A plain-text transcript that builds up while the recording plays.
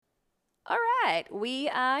All right, we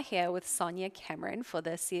are here with Sonya Cameron for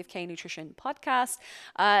the CFK Nutrition podcast.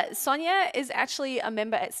 Sonya is actually a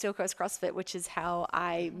member at Steel Coast CrossFit, which is how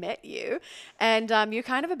I met you, and you're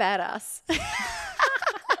kind of a badass.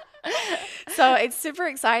 So it's super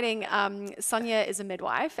exciting. Sonya is a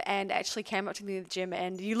midwife and actually came up to me in the gym,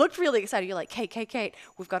 and you looked really excited. You're like, Kate,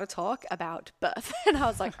 we've got to talk about birth. And I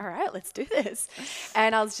was like, all right, let's do this.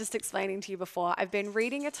 And I was just explaining to you before, I've been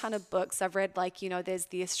reading a ton of books. I've read, like, there's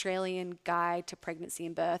the Australian Guide to Pregnancy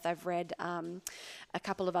and Birth. I've read a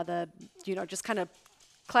couple of other, just kind of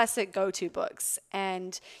classic go-to books.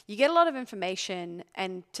 And you get a lot of information,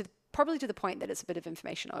 and probably to the point that it's a bit of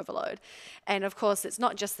information overload. And of course, it's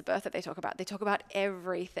not just the birth that they talk about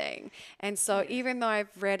everything. And so even though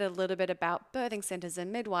I've read a little bit about birthing centers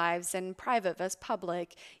and midwives and private versus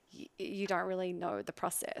public, you don't really know the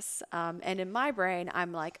process. And in my brain,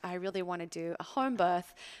 I'm like, I really want to do a home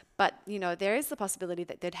birth, but there is the possibility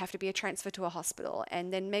that there'd have to be a transfer to a hospital,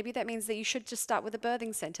 and then maybe that means that you should just start with a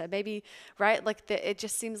birthing center, maybe, right? Like it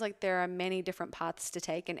just seems like there are many different paths to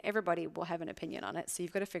take, and everybody will have an opinion on it. So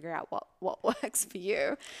you've got to figure out what works for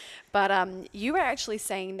you. But you were actually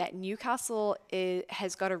saying that Newcastle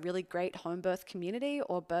has got a really great home birth community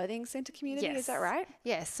or birthing center community. Yes. Is that right?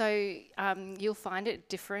 Yeah, so you'll find it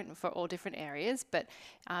different for all different areas, but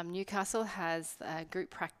Newcastle has a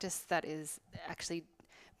group practice that is actually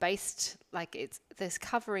based, this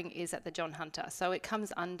covering is at the John Hunter. So it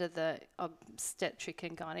comes under the obstetric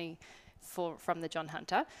and gynae from the John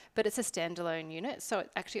Hunter, but it's a standalone unit. So it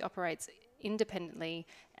actually operates independently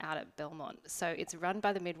out at Belmont. So it's run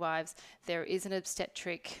by the midwives. There is an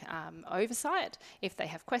obstetric oversight. If they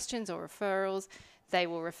have questions or referrals, they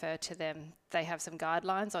will refer to them. They have some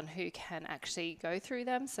guidelines on who can actually go through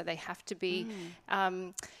them. So they have to be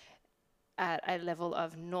at a level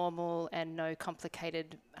of normal and no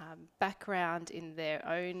complicated background in their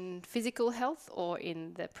own physical health or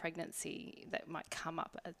in the pregnancy that might come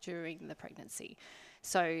up during the pregnancy.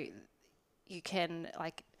 So you can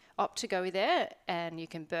opt to go there, and you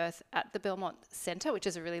can birth at the Belmont Centre, which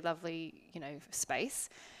is a really lovely, space.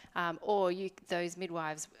 Or those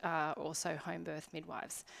midwives are also home birth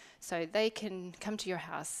midwives. So they can come to your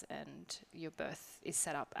house and your birth is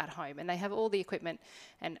set up at home. And they have all the equipment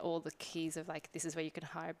and all the keys of this is where you can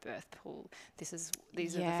hire a birth pool. These are the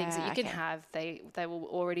things that you can have. They will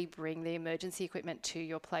already bring the emergency equipment to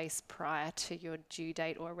your place prior to your due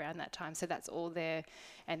date or around that time. So that's all there.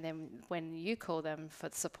 And then when you call them for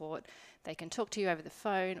support, they can talk to you over the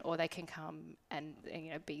phone, or they can come and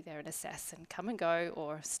be there and assess and come and go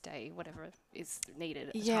or stay, whatever is needed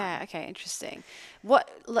at the time. Okay, interesting.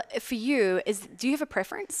 What for you do you have a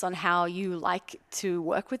preference on how you like to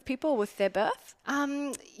work with people with their birth?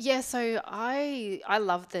 So I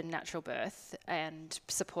love the natural birth and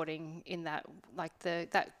supporting in that,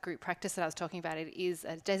 that group practice that I was talking about. It is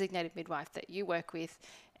a designated midwife that you work with,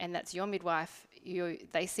 and that's your midwife.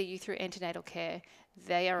 They see you through antenatal care.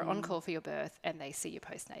 They are on call for your birth, and they see you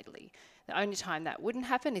postnatally. The only time that wouldn't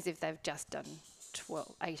happen is if they've just done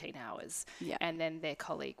 18 hours, and then their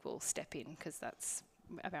colleague will step in because that's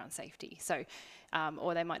around safety. So,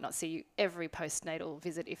 or they might not see you every postnatal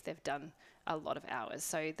visit if they've done a lot of hours.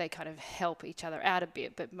 So they kind of help each other out a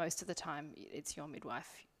bit, but most of the time it's your midwife.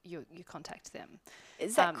 You contact them.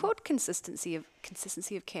 Is that called consistency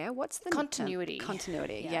of care? What's the continuity?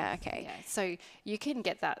 Continuity. Yeah. Okay. Yeah. So you can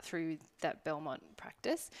get that through that Belmont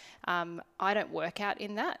practice. I don't work out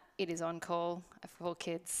in that. It is on call for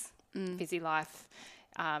kids, busy life.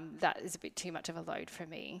 That is a bit too much of a load for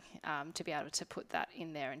me to be able to put that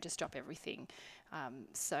in there and just drop everything.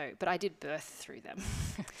 But I did birth through them.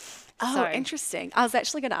 Oh, interesting. I was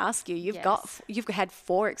actually going to ask you. You've had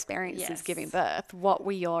 4 experiences giving birth. What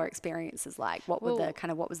were your experiences like? What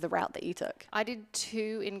was the route that you took? I did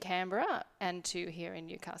 2 in Canberra and 2 here in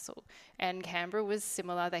Newcastle. And Canberra was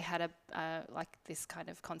similar. They had this kind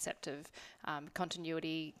of concept of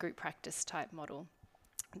continuity group practice type model.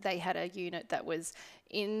 They had a unit that was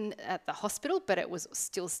in at the hospital, but it was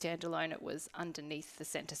still standalone. It was underneath the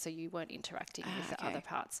centre, so you weren't interacting with the other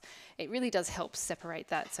parts. It really does help separate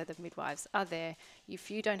that, so the midwives are there. If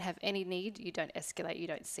you don't have any need, you don't escalate, you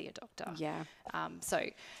don't see a doctor. Yeah. So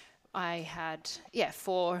I had,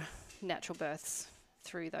 4 natural births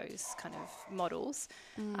through those kind of models.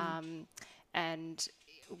 And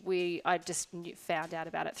I just found out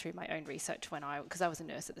about it through my own research because I was a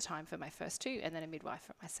nurse at the time for my first 2, and then a midwife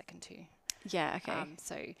for my second 2. Yeah, okay.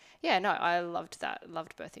 I loved that.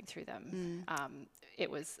 Loved birthing through them. It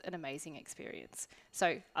was an amazing experience.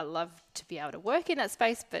 So I love to be able to work in that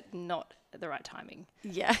space, but not at the right timing.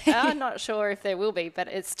 Yeah. I'm not sure if there will be, but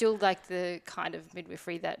it's still the kind of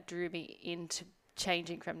midwifery that drew me into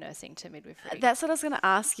changing from nursing to midwifery? That's what I was going to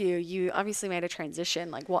ask you. You obviously made a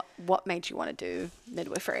transition. Like, what made you want to do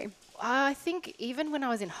midwifery? I think even when I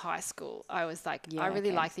was in high school, I was like, I really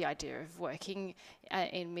okay. like the idea of working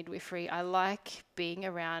in midwifery. I like being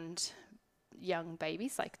around young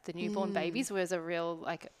babies, like the newborn babies was a real,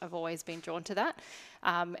 like, I've always been drawn to that.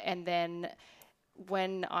 And then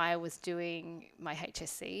when I was doing my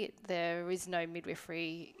HSC, there is no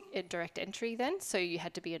midwifery direct entry then, so you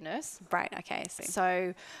had to be a nurse. Right, okay, I see.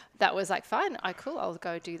 So that was like, fine, cool, I'll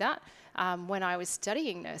go do that. When I was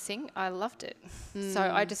studying nursing, I loved it. So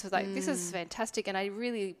I just was like, this is fantastic. And I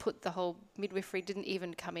really put the whole midwifery, didn't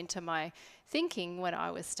even come into my thinking when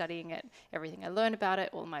I was studying it. Everything I learned about it,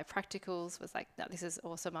 all my practicals, was like, no, this is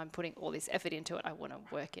awesome. I'm putting all this effort into it. I want to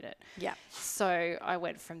work in it. Yeah. So I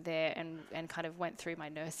went from there and kind of went through my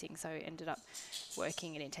nursing. So I ended up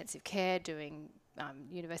working in intensive care, doing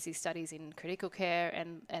university studies in critical care,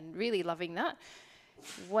 and really loving that.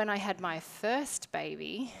 When I had my first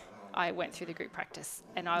baby, I went through the group practice,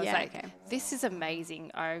 and I was this is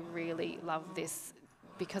amazing. I really love this,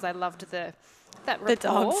 because I loved that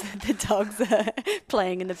rapport. The dogs are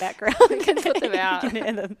playing in the background. We can put them out. You can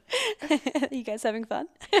hear them. Are you guys having fun?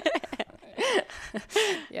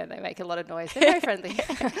 Yeah, they make a lot of noise. They're very friendly.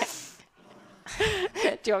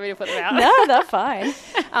 Do you want me to put them out? No, they're fine.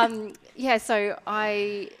 So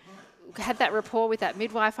I had that rapport with that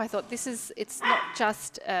midwife. I thought, it's not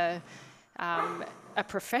just a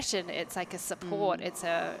profession, it's like a support, it's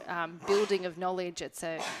a building of knowledge, it's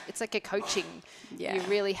like a coaching. Yeah. You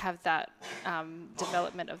really have that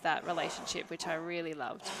development of that relationship, which I really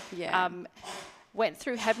loved. Yeah. Went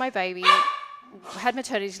through, had my baby, had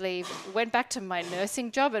maternity leave, went back to my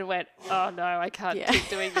nursing job and went, oh no, I can't keep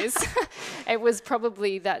doing this. It was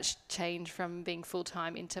probably that change from being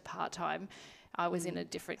full-time into part-time. I was in a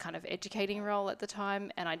different kind of educating role at the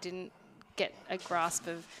time, and I didn't get a grasp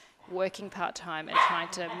of working part-time and trying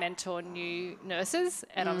to mentor new nurses,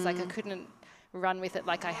 and I was like, I couldn't run with it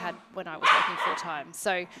like I had when I was working full-time.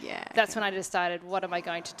 So that's when I decided, what am I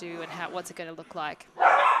going to do, and what's it going to look like?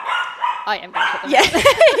 I am going to put them out.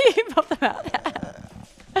 You pop them out.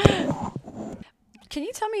 Can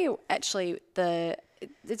you tell me, actually,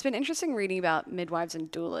 it's been interesting reading about midwives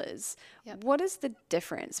and doulas. Yep. What is the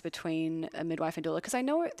difference between a midwife and doula? Because I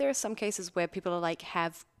know there are some cases where people are like,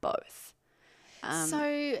 have both.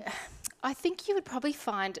 So I think you would probably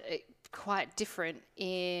find it quite different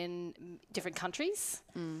in different countries,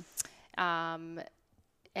 and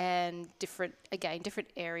different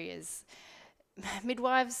areas.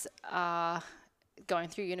 Midwives are going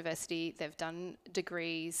through university, they've done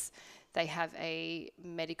degrees, they have a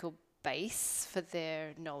medical base for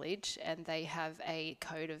their knowledge, and they have a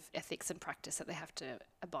code of ethics and practice that they have to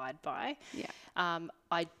abide by. Yeah.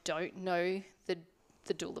 I don't know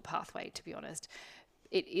the doula pathway, to be honest.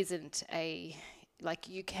 It isn't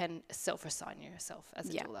you can self-assign yourself as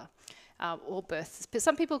a doula. Or birth.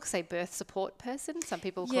 Some people say birth support person. Some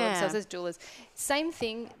people call themselves as doulas. Same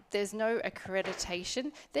thing. There's no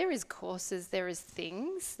accreditation. There is courses. There is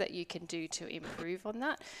things that you can do to improve on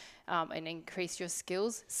that and increase your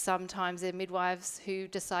skills. Sometimes there are midwives who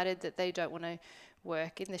decided that they don't want to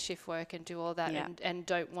work in the shift work and do all that and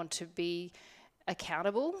don't want to be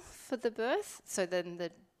accountable for the birth. So then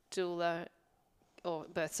the doula or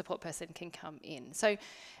birth support person can come in. So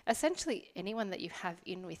essentially anyone that you have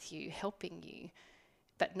in with you, helping you,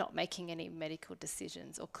 but not making any medical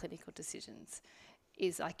decisions or clinical decisions,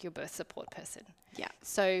 is like your birth support person. Yeah.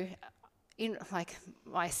 So in like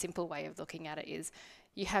my simple way of looking at it is,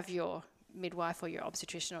 you have your midwife or your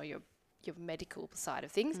obstetrician or your medical side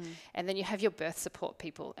of things, and then you have your birth support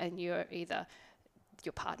people, and you're either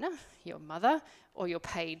your partner, your mother, or your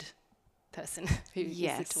paid person who is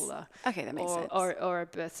the doula. Okay, that makes sense. Or a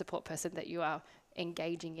birth support person that you are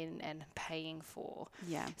engaging in and paying for.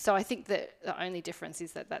 Yeah. So I think that the only difference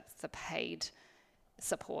is that that's the paid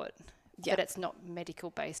support, but it's not medical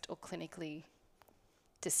based or clinically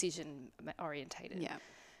decision orientated. Yeah.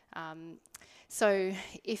 So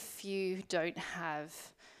if you don't have,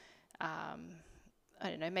 I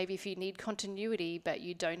don't know, maybe if you need continuity, but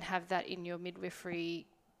you don't have that in your midwifery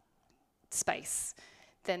space,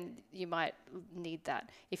 then you might need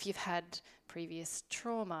that. If you've had previous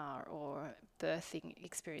trauma or birthing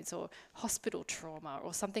experience or hospital trauma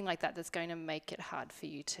or something like that that's going to make it hard for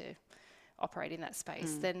you to operate in that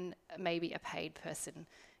space, then maybe a paid person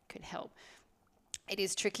could help. It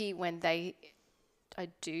is tricky when I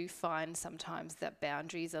do find sometimes that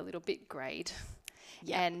boundaries are a little bit greyed.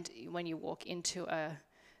 Yeah. And when you walk into a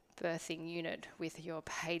birthing unit with your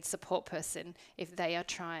paid support person, if they are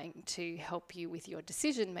trying to help you with your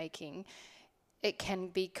decision making, it can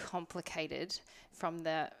be complicated from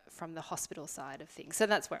the hospital side of things. So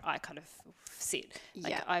that's where I kind of sit.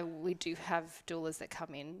 Like we do have doulas that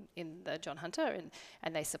come in the John Hunter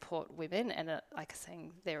and they support women, and like I was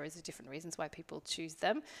saying, there is different reasons why people choose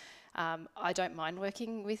them. I don't mind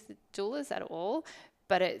working with doulas at all,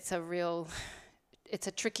 but it's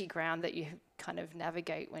a tricky ground that you kind of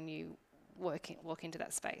navigate when you walk into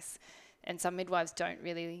that space. And some midwives don't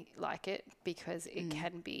really like it because it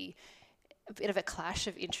can be a bit of a clash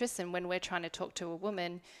of interests. And when we're trying to talk to a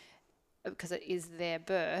woman, because it is their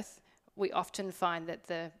birth, we often find that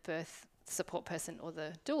the birth support person or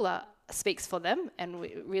the doula speaks for them, and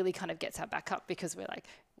it really kind of gets our back up, because we're like,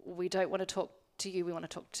 we don't want to talk to you, we want to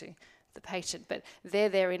talk to the patient. But they're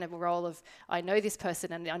there in a role of, I know this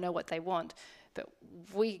person and I know what they want, but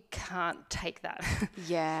we can't take that.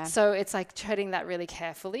 Yeah. So it's like treading that really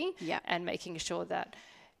carefully Yeah. and making sure that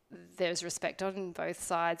there's respect on both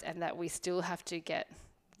sides, and that we still have to get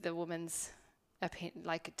the woman's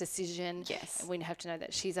decision. Yes. We have to know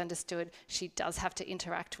that she's understood. She does have to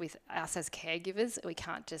interact with us as caregivers. We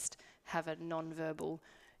can't just have a non-verbal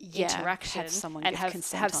interaction have someone and give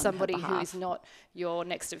consent have on her somebody who behalf. is not your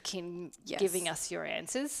next of kin Yes. giving us your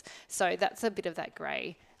answers. So that's a bit of that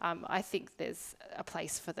grey. I think there's a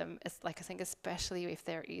place for them. It's like, I think especially if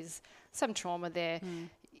there is some trauma there,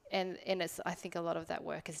 and I think a lot of that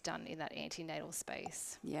work is done in that antenatal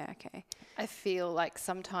space. Yeah. Okay. I feel like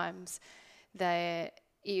sometimes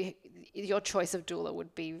your choice of doula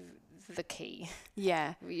would be the key.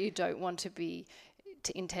 Yeah. You don't want to be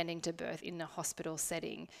intending to birth in a hospital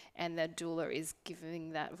setting, and the doula is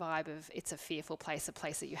giving that vibe of it's a fearful place, a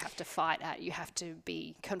place that you have to fight at. You have to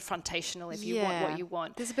be confrontational if you want what you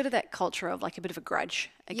want. There's a bit of that culture of like a bit of a grudge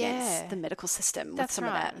against the medical system with some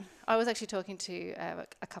of that. I was actually talking to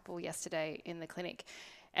a couple yesterday in the clinic,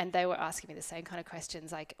 and they were asking me the same kind of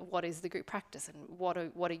questions, like, what is the group practice, and what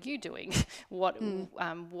are you doing? What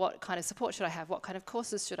kind of support should I have? What kind of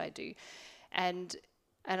courses should I do? And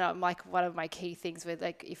I'm like, one of my key things with,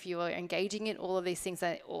 like, if you are engaging in all of these things,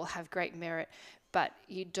 they all have great merit, but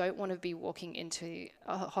you don't want to be walking into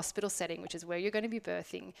a hospital setting, which is where you're going to be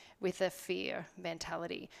birthing, with a fear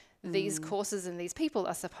mentality. These courses and these people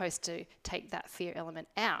are supposed to take that fear element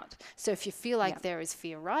out. So if you feel like there is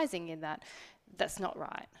fear rising in that, that's not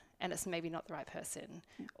right. And it's maybe not the right person.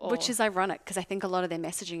 Which is ironic, because I think a lot of their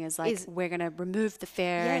messaging is like, we're going to remove the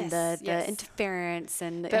fear and the interference.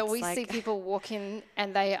 But we see people walk in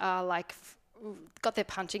and they are like, got their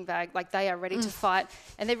punching bag, like they are ready to fight,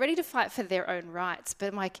 and they're ready to fight for their own rights. But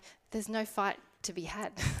I'm like, there's no fight to be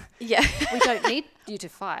had. Yeah. We don't need you to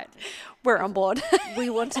fight. We're on board. We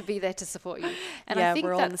want to be there to support you. And yeah, I think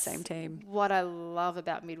we're all that's on the same team. What I love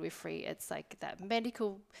about midwifery, it's like that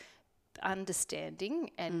medical understanding,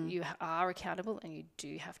 and you are accountable, and you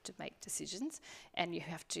do have to make decisions, and you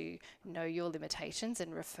have to know your limitations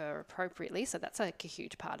and refer appropriately. So that's like a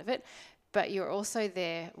huge part of it. But you're also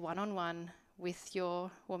there one-on-one with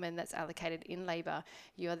your woman that's allocated in labour.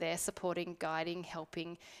 You're there supporting, guiding,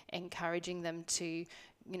 helping, encouraging them to,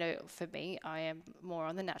 for me, I am more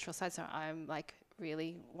on the natural side, so I'm like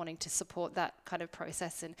really wanting to support that kind of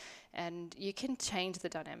process, and you can change the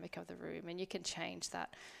dynamic of the room, and you can change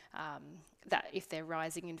that that if they're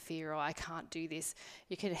rising in fear, or I can't do this,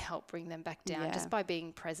 you can help bring them back down just by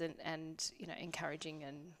being present and encouraging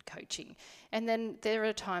and coaching. And then there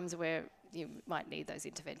are times where you might need those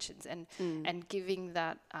interventions, and giving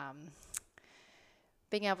that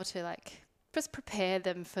being able to like just prepare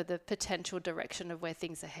them for the potential direction of where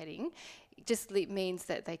things are heading. It just means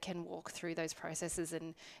that they can walk through those processes,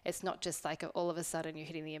 and it's not just like all of a sudden you're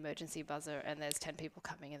hitting the emergency buzzer and there's 10 people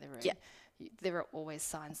coming in the room. Yeah. There are always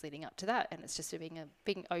signs leading up to that, and it's just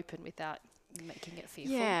being open without making it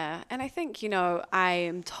fearful. Yeah, and I think, I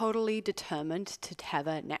am totally determined to have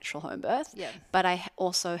a natural home birth, but I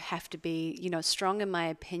also have to be, strong in my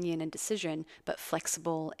opinion and decision, but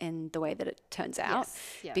flexible in the way that it turns out,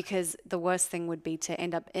 because the worst thing would be to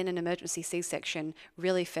end up in an emergency C-section,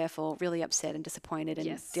 really fearful, really upset and disappointed,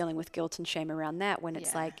 and dealing with guilt and shame around that, when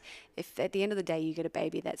it's like, if at the end of the day you get a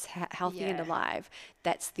baby that's healthy and alive,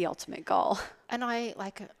 that's the ultimate goal. And I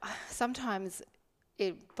sometimes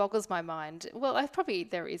it boggles my mind. Well,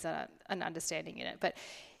 there is an understanding in it, but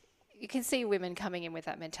you can see women coming in with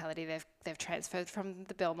that mentality. They've transferred from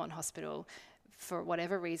the Belmont Hospital. For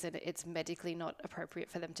whatever reason, it's medically not appropriate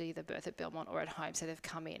for them to either birth at Belmont or at home, so they've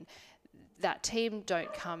come in. That team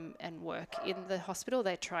don't come and work in the hospital.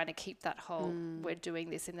 They're trying to keep that whole, we're doing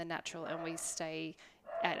this in the natural, and we stay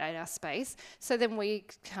at our space. So then we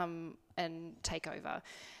come and take over.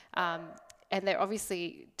 And they're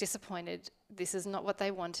obviously disappointed. This is not what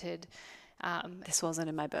they wanted. This wasn't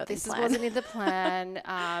in my birthing This plan. wasn't in the plan.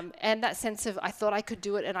 And that sense of, I thought I could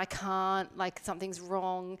do it and I can't, like something's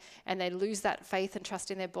wrong. And they lose that faith and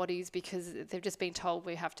trust in their bodies because they've just been told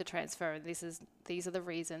we have to transfer and these are the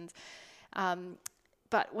reasons.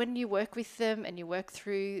 But when you work with them and you work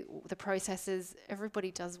through the processes,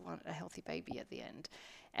 everybody does want a healthy baby at the end.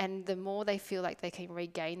 And the more they feel like they can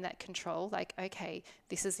regain that control, like, okay,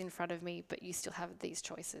 this is in front of me, but you still have these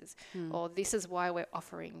choices, or this is why we're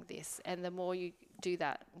offering this. And the more you do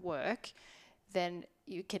that work, then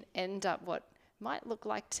you can end up what might look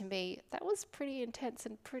like to me, that was pretty intense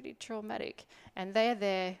and pretty traumatic. And they're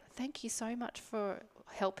there, thank you so much for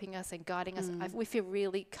helping us and guiding us. We feel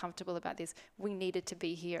really comfortable about this. We needed to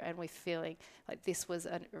be here and we're feeling like this was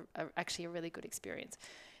actually a really good experience.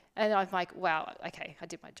 And I'm like, wow, okay, I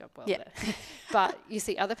did my job well there. But you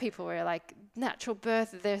see other people where like natural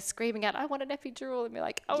birth, they're screaming out, I want an epidural. And we're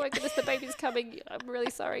like, oh my goodness, the baby's coming. I'm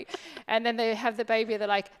really sorry. And then they have the baby and they're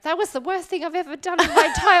like, that was the worst thing I've ever done in my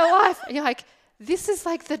entire life. And you're like, this is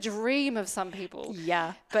like the dream of some people.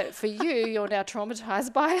 Yeah. But for you, you're now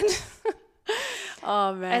traumatized by it.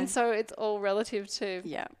 Oh, man. And so it's all relative to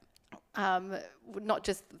not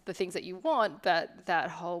just the things that you want, but that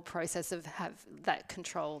whole process of have that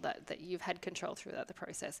control that you've had control throughout the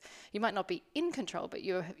process. You might not be in control, but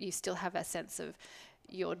you still have a sense of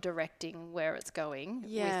you're directing where it's going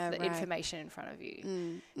with the information in front of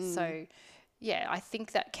you. So, yeah, I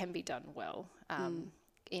think that can be done well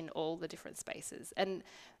in all the different spaces. And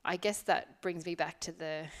I guess that brings me back to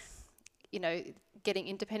the, getting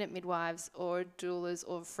independent midwives or doulas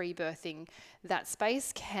or free birthing. That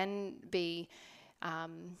space can be,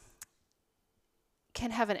 can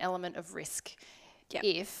have an element of risk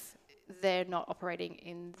if they're not operating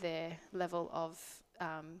in their level of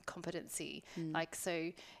competency. Like,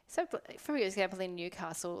 so for example, in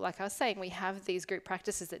Newcastle, like I was saying, we have these group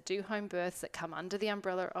practices that do home births that come under the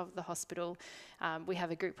umbrella of the hospital. We have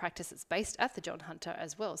a group practice that's based at the John Hunter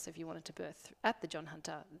as well. So if you wanted to birth at the John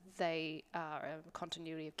Hunter, they are a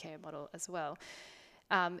continuity of care model as well.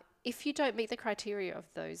 If you don't meet the criteria of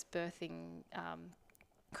those birthing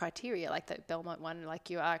criteria, like the Belmont one, like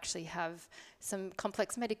you actually have some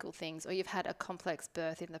complex medical things, or you've had a complex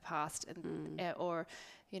birth in the past, and or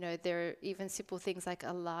there are even simple things like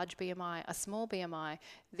a large BMI, a small BMI.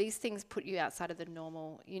 These things put you outside of the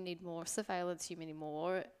normal. You need more surveillance. You need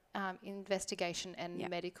more investigation and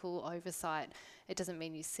medical oversight. It doesn't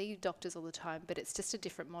mean you see doctors all the time, but it's just a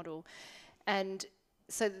different model. And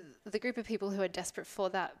so the group of people who are desperate for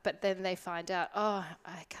that, but then they find out, oh,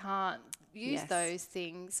 I can't use those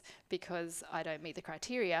things because I don't meet the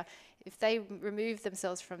criteria. If they remove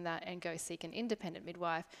themselves from that and go seek an independent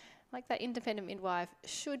midwife, like that independent midwife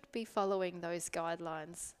should be following those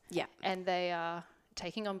guidelines. Yeah. And they are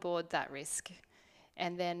taking on board that risk.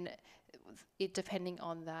 And then depending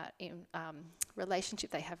on that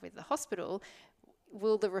relationship they have with the hospital,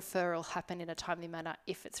 will the referral happen in a timely manner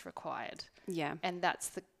if it's required? Yeah. And that's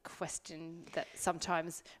the question that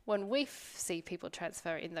sometimes when we see people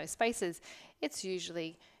transfer in those spaces, it's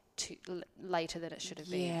usually later than it should have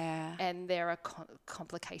been. Yeah. And there are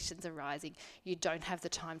complications arising. You don't have the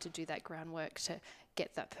time to do that groundwork to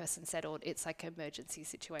get that person settled. It's like emergency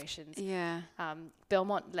situations. Yeah.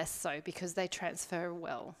 Belmont less so because they transfer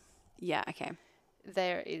well. Yeah, okay.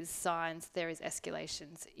 There is signs, there is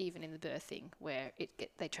escalations, even in the birthing, where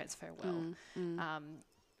they transfer well.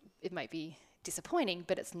 It might be disappointing,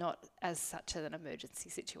 but it's not as such an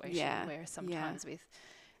emergency situation where sometimes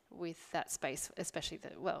with that space, especially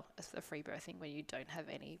the free birthing, where you don't have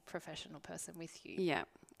any professional person with you. Yeah.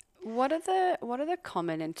 What are the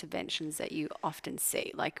common interventions that you often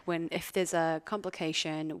see? Like if there's a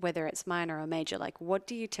complication, whether it's minor or major, like what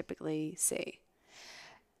do you typically see?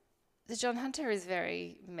 The John Hunter is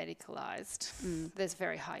very medicalised. There's a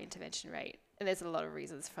very high intervention rate, and there's a lot of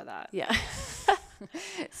reasons for that. Yeah.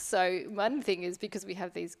 So one thing is because we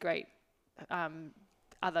have these great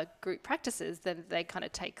other group practices, then they kind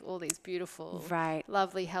of take all these beautiful,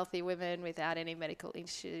 lovely, healthy women without any medical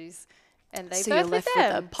issues, and they birth with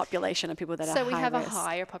them. With a population of people that are high risk. So we have a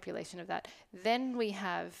higher population of that. Then we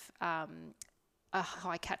have a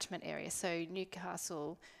high catchment area. So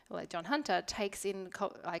Newcastle, like John Hunter, takes in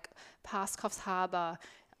past Coffs Harbour,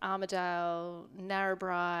 Armidale,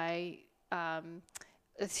 Narrabri,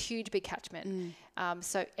 it's huge big catchment.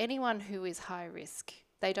 So anyone who is high risk,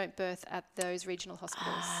 they don't birth at those regional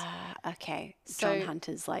hospitals. Okay. So John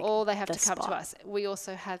Hunter's all they have to come to us. We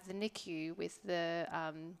also have the NICU with the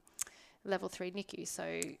level 3 NICU. So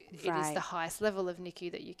it is the highest level of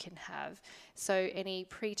NICU that you can have. So any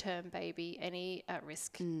preterm baby, any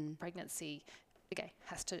at-risk pregnancy,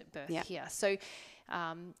 has to birth here. So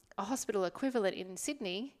a hospital equivalent in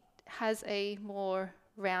Sydney has a more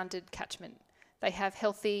rounded catchment. They have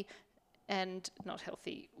healthy and not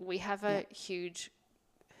healthy. We have a huge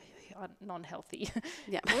non-healthy.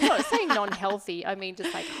 Yeah. We're not saying non-healthy. I mean,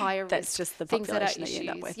 just like higher That's risk. just the things that are population that issues. you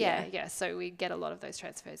end up with. Yeah. So we get a lot of those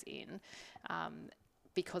transfers in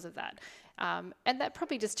because of that. And that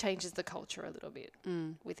probably just changes the culture a little bit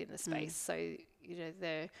within the space. So, you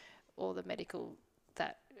know, all the medical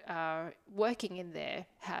that are working in there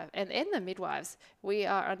and the midwives, we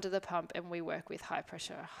are under the pump and we work with high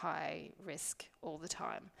pressure, high risk all the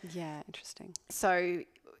time. Yeah, interesting. So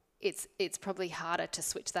it's probably harder to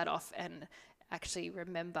switch that off and actually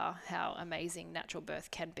remember how amazing natural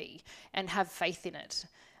birth can be and have faith in it.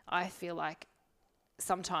 I feel like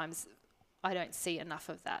sometimes I don't see enough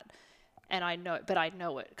of that. And I know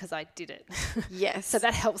it because I did it. Yes. So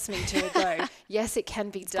that helps me to go, yes, it can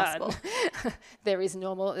be done. There is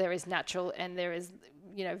normal, there is natural, and there is,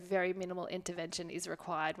 you know, very minimal intervention is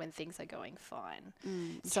required when things are going fine.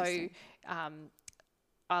 So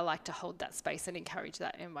I like to hold that space and encourage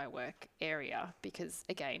that in my work area because,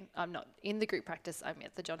 again, I'm not in the group practice, I'm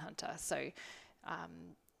at the John Hunter. So,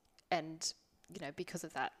 and, you know, because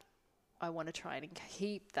of that, I want to try and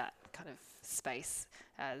keep that kind of space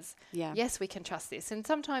as, yes, we can trust this. And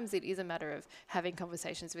sometimes it is a matter of having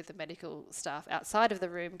conversations with the medical staff outside of the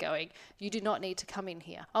room going, you do not need to come in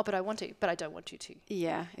here. Oh, but I want to, but I don't want you to.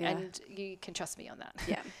 Yeah. And you can trust me on that.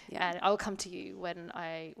 Yeah. And I'll come to you when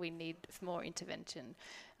we need more intervention.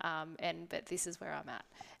 But this is where I'm at.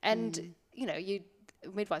 And, you know,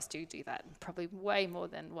 midwives do that probably way more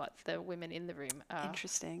than what the women in the room are.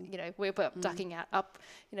 Interesting. You know, we're ducking up,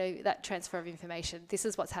 you know, that transfer of information. This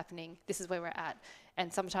is what's happening. This is where we're at.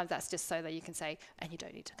 And sometimes that's just so that you can say, and you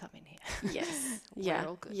don't need to come in here. Yes. We're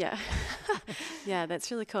all good. Yeah. Yeah, that's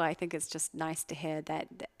really cool. I think it's just nice to hear that,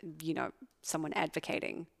 you know, someone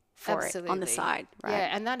advocating for it on the side, right?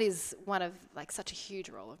 Yeah, and that is one of like such a huge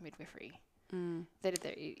role of midwifery. That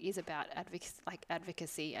it is about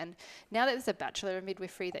advocacy. And now that there's a bachelor in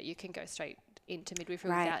midwifery that you can go straight into midwifery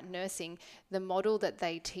without nursing, the model that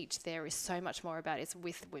they teach there is so much more about it's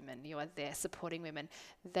with women. You are there supporting women.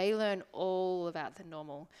 They learn all about the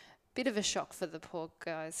normal. Bit of a shock for the poor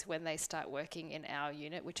guys when they start working in our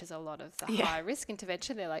unit, which is a lot of the high risk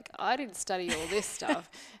intervention. They're like, I didn't study all this stuff.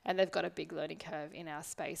 And they've got a big learning curve in our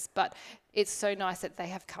space. But it's so nice that they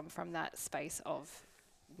have come from that space of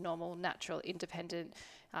normal, natural, independent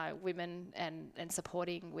women and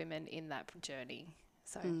supporting women in that journey.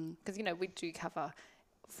 So, because, you know, we do cover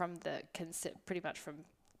from the pretty much from,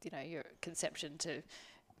 you know, your conception to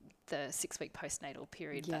the 6-week postnatal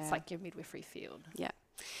period. That's like your midwifery field. Yeah.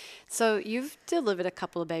 So you've delivered a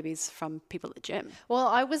couple of babies from people at the gym. Well,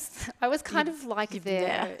 I was kind of like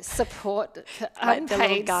their support, like the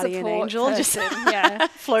little guardian angel, person.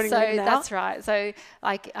 Just floating around. So that's right. So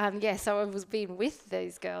like, so I was being with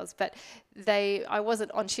these girls, but I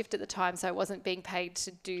wasn't on shift at the time, so I wasn't being paid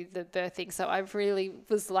to do the birthing. So I really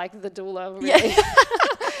was like the doula, really.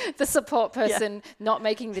 The support person, not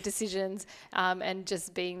making the decisions, and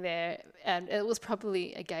just being there. And it was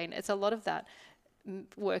probably, again, it's a lot of that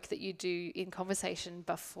work that you do in conversation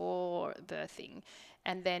before birthing,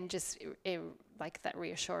 and then just like that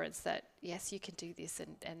reassurance that yes, you can do this,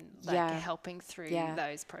 and like helping through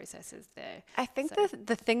those processes there. I think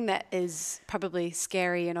the thing that is probably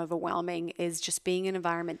scary and overwhelming is just being in an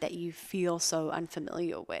environment that you feel so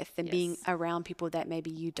unfamiliar with and being around people that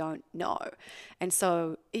maybe you don't know. And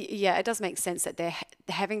so, it does make sense that they're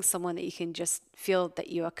having someone that you can just feel that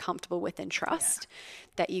you are comfortable with and trust,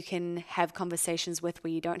 that you can have conversations with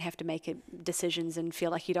where you don't have to make decisions and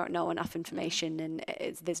feel like you don't know enough information and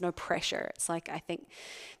there's no pressure. It's like, I think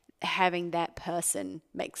having that person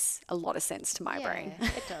makes a lot of sense to my brain.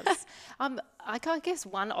 It does. I guess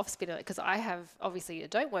one off-spinner, because I have, obviously I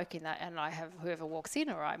don't work in that, and I have whoever walks in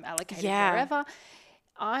or I'm allocated wherever.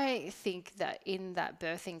 I think that in that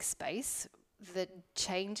birthing space, the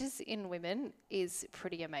changes in women is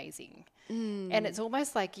pretty amazing. And it's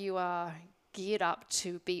almost like you are geared up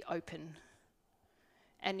to be open.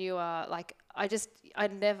 And you are like, I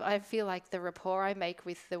feel like the rapport I make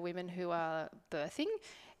with the women who are birthing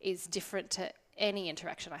is different to any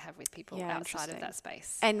interaction I have with people outside of that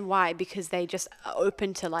space. And why? Because they just are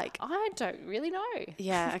open to like... I don't really know.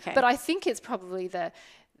 Yeah, okay. But I think it's probably that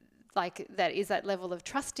is that level of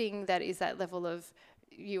trusting, that is that level of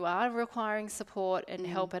you are requiring support and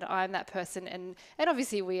help, and I'm that person. And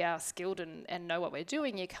obviously we are skilled and know what we're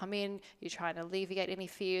doing. You come in, you try and alleviate any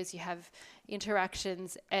fears, you have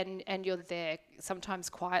interactions, and you're there sometimes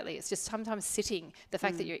quietly. It's just sometimes sitting. The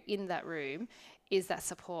fact that you're in that room is that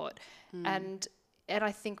support. And and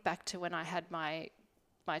I think back to when I had my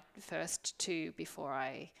first two before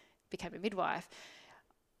I became a midwife.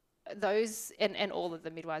 Those and all of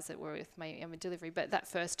the midwives that were with me in my delivery, but that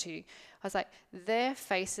first two, I was like, their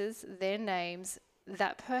faces, their names,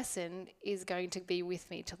 that person is going to be with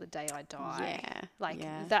me till the day I die.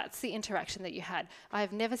 That's the interaction that you had. I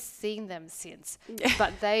have never seen them since,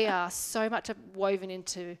 but they are so much woven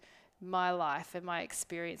into my life and my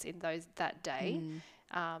experience in that day.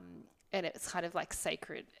 And it's kind of like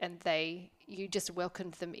sacred, and you just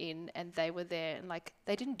welcomed them in, and they were there, and like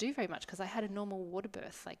they didn't do very much because I had a normal water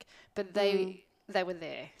birth, but they were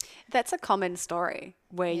there. That's a common story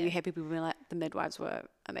where you hear people being like, the midwives were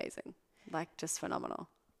amazing, like just phenomenal.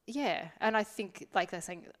 Yeah, and I think like they're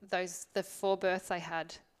saying the 4 births I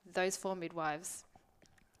had, those 4 midwives.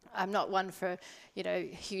 I'm not one for,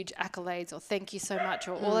 huge accolades or thank you so much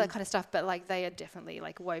or all that kind of stuff, but like they are definitely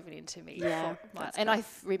like woven into me. Yeah, and I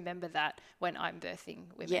remember that when I'm birthing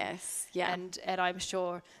women. Yes, yeah. And I'm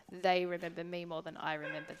sure they remember me more than I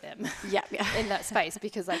remember them. Yeah. In that space,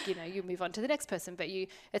 because like, you move on to the next person, but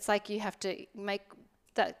it's like you have to make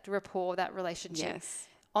that rapport, that relationship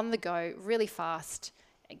on the go really fast,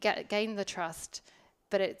 gain the trust,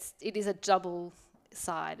 but it is a double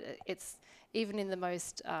side. It's even in the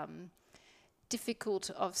most difficult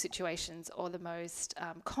of situations or the most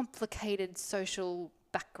complicated social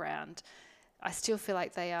background, I still feel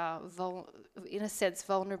like they are, in a sense,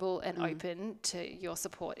 vulnerable and open to your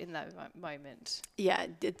support in that moment. Yeah,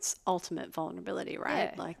 it's ultimate vulnerability,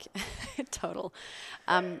 right? Yeah. Like, total.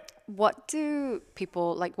 What should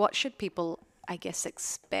people, I guess,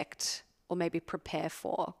 expect or maybe prepare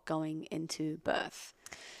for going into birth?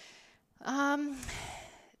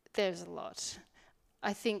 There's a lot.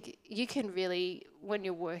 I think you can really, when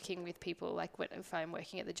you're working with people, like if I'm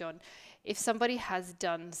working at the John, if somebody has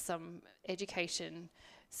done some education,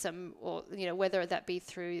 or whether that be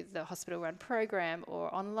through the hospital run program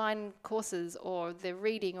or online courses or the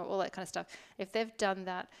reading or all that kind of stuff, if they've done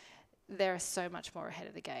that, they're so much more ahead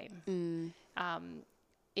of the game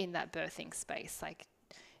in that birthing space. Like,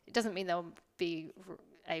 it doesn't mean they'll be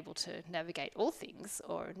able to navigate all things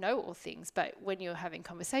or know all things, but when you're having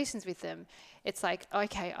conversations with them, it's like,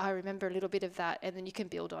 okay, I remember a little bit of that, and then you can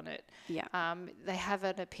build on it. They have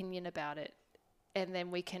an opinion about it, and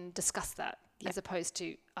then we can discuss that, as opposed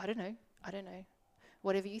to I don't know,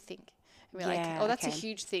 whatever you think. And we're like, oh, that's a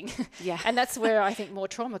huge thing. And that's where I think more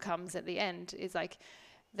trauma comes at the end, is like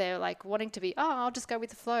they're like wanting to be, I'll just go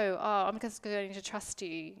with the flow, I'm just going to trust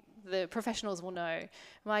you, the professionals will know. I'm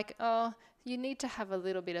like, you need to have a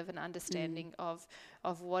little bit of an understanding of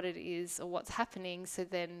what it is or what's happening. So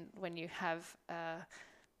then when you have,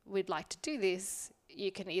 we'd like to do this,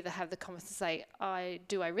 you can either have the confidence to say,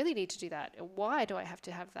 do I really need to do that? Why do I have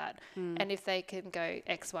to have that? And if they can go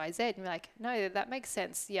X, Y, Z, and you're like, no, that makes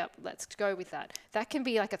sense. Yep, let's go with that. That can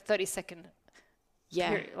be like a 30-second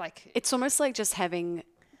period. Like, it's almost like just having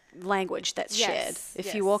language that's shared.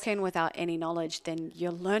 If you walk in without any knowledge, then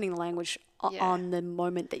you're learning the language on the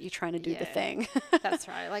moment that you're trying to do the thing. That's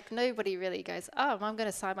right. Like, nobody really goes, I'm going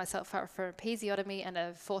to sign myself up for a episiotomy and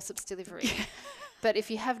a forceps delivery. But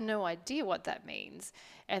if you have no idea what that means,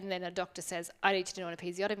 and then a doctor says, I need to do an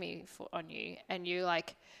episiotomy on you, and you're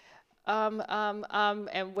like,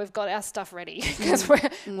 and we've got our stuff ready, because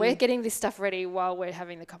we're getting this stuff ready while we're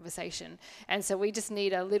having the conversation. And so we just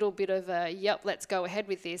need a little bit of let's go ahead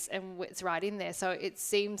with this, and it's right in there. So it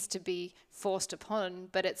seems to be forced upon,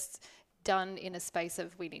 but it's done in a space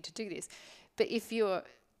of, we need to do this. But if you're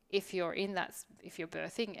in that, if you're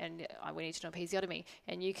birthing and we need to do an episiotomy,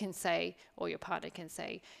 and you can say, or your partner can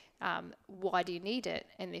say, why do you need it?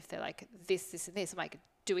 And if they're like, this, and this, I'm like,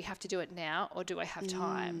 do we have to do it now, or do I have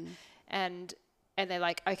time? And they're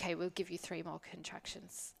like, okay, we'll give you 3 more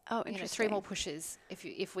contractions. Oh, interesting. 3 more pushes.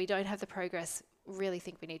 If we don't have the progress, really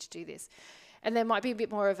think we need to do this. And there might be a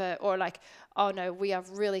bit more of or like, oh no, we are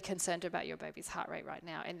really concerned about your baby's heart rate right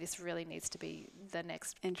now, and this really needs to be the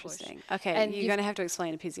next Interesting. push. Okay, and you're going to have to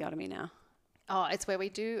explain episiotomy now. Oh, it's where we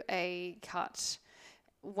do a cut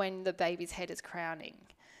when the baby's head is crowning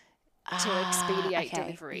to expedite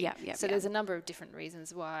delivery. So there's a number of different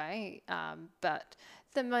reasons why, but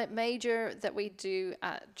the major that we do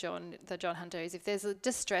at the John Hunter is if there's a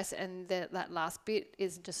distress and that last bit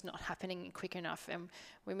is just not happening quick enough. And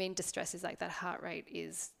we mean distress is like that heart rate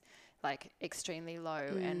is like extremely low,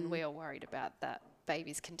 and we are worried about that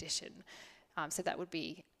baby's condition. So that would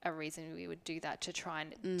be a reason we would do that, to try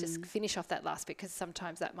and just finish off that last bit, because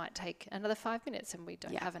sometimes that might take another 5 minutes and we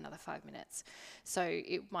don't have another 5 minutes. So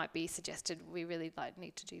it might be suggested we really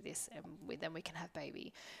need to do this, and then we can have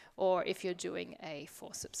baby. Or if you're doing a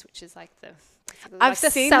forceps, which is like I've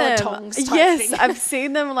seen salad them. tongs type Yes, thing. I've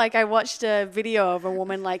seen them. Like I watched a video of a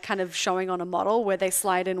woman like kind of showing on a model where they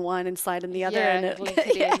slide in one and slide in the other, and link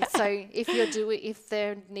it in. So if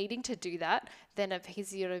they're needing to do that, then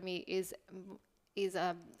episiotomy is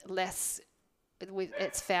less.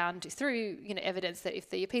 It's found through evidence that if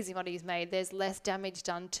the episiotomy is made, there's less damage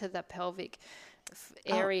done to the pelvic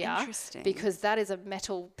area, because that is a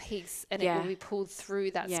metal piece, and it will be pulled through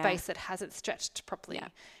that space that hasn't stretched properly,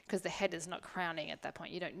 because the head is not crowning at that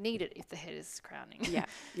point. You don't need it if the head is crowning.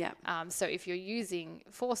 So if you're using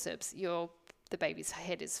forceps, the baby's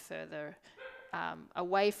head is further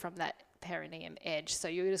away from that perineum edge, so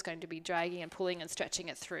you're just going to be dragging and pulling and stretching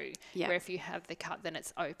it through. Where if you have the cut, then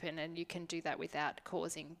it's open, and you can do that without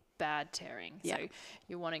causing bad tearing. So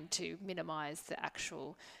you're wanting to minimize the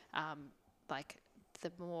actual like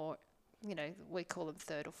the more, we call them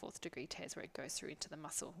 3rd or 4th degree tears, where it goes through into the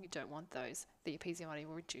muscle. You don't want those. The episiotomy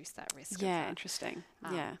will reduce that risk. Interesting.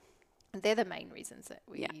 And they're the main reasons that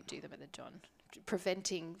we do them at the John,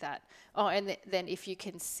 preventing that. Oh, and then if you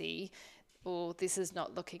can see, this is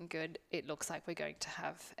not looking good, it looks like we're going to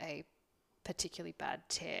have a particularly bad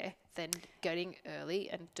tear, then getting early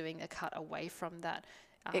and doing a cut away from that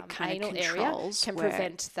anal area can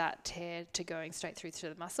prevent that tear to going straight through to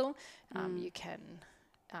the muscle. You can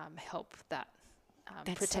help that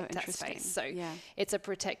protect that space. So it's a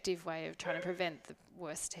protective way of trying to prevent the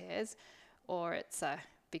worst tears, or it's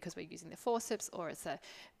because we're using the forceps, or it's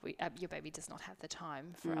your baby does not have the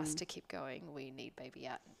time for us to keep going. We need baby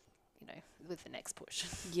out, with the next push.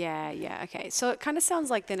 Okay. So it kind of sounds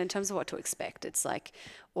like then, in terms of what to expect, it's like,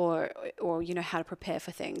 or how to prepare for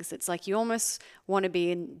things. It's like you almost want to be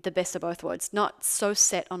in the best of both worlds, not so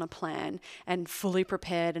set on a plan and fully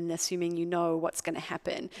prepared and assuming you know what's going to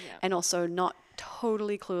happen, and also not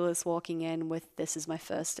totally clueless walking in with, this is my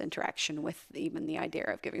first interaction with even the idea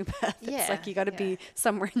of giving birth. It's like you got to be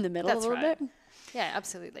somewhere in the middle. That's a little bit. Yeah,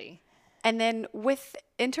 absolutely. And then with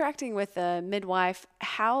interacting with a midwife,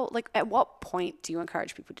 at what point do you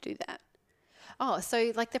encourage people to do that?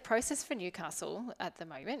 So like the process for Newcastle at the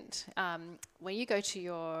moment, when you go to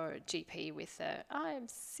your GP with I'm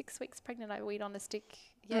 6 weeks pregnant, I weed on a stick,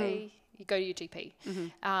 yay, you go to your GP.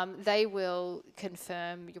 They will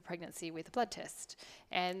confirm your pregnancy with a blood test,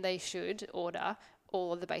 and they should order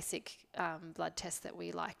all of the basic blood tests that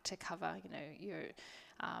we like to cover, your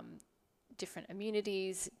different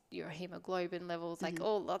immunities, your hemoglobin levels,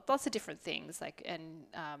 lots of different things, and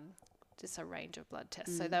just a range of blood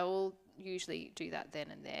tests. So they'll usually do that then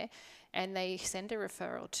and there, and they send a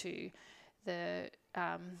referral to the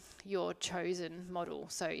your chosen model.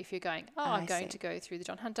 So if you're going, I'm going to go through the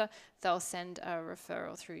John Hunter, they'll send a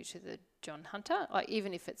referral through to the John Hunter,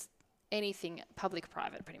 even if it's anything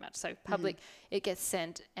public-private, pretty much. So public, it gets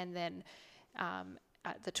sent, and then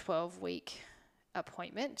at the 12-week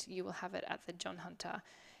appointment, you will have it at the John Hunter,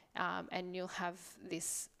 and you'll have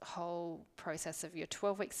this whole process of your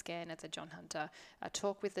 12-week scan at the John Hunter, a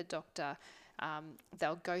talk with the doctor.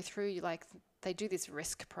 They'll go through, they do this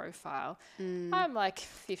risk profile. I'm like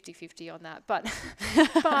 50-50 on that, but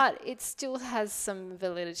it still has some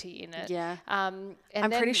validity in it. I'm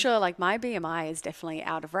pretty sure my BMI is definitely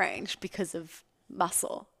out of range because of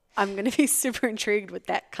muscle. I'm going to be super intrigued with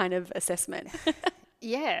that kind of assessment.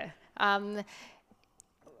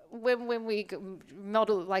 When we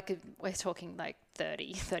model, we're talking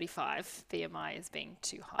 30, 35 BMI as being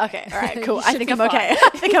too high. Okay, all right, cool. I think I'm okay. I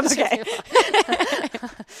think I'm okay.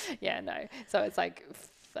 So it's I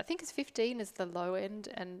think it's 15 is the low end,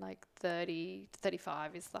 and 30,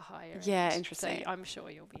 35 is the higher end. Yeah, interesting. So I'm sure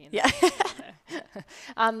you'll be in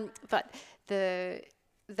there. But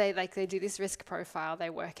they do this risk profile. They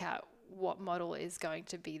work out what model is going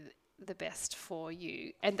to be the best for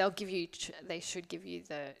you, and they'll give you they should give you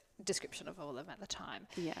the description of all of them at the time.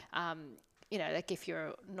 If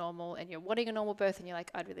you're normal and you're wanting a normal birth and you're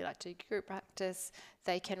I'd really like to do group practice,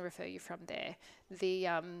 they can refer you from there. The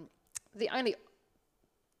only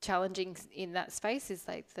challenging in that space is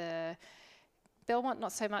the Belmont,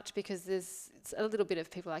 not so much, because it's a little bit of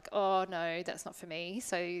people oh no, that's not for me.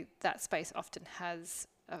 So that space often has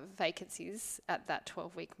vacancies at that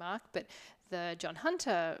 12-week mark, but the John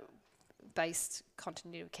Hunter based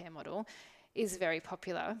continuity of care model is very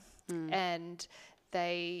popular, and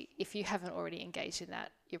if you haven't already engaged in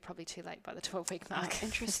that, you're probably too late by the 12-week mark. Oh,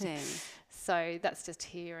 interesting. So that's just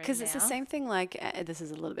here and now. Because it's the same thing, like, this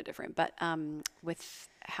is a little bit different, but with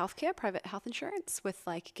healthcare, private health insurance, with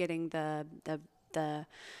like getting the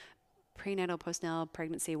prenatal, postnatal,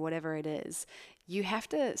 pregnancy, whatever it is, you have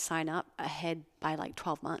to sign up ahead by like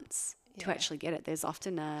 12 months to actually get it. There's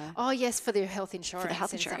often a... Oh, yes, for the health insurance. For the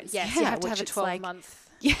health insurance. Yes, you have to have a 12-month...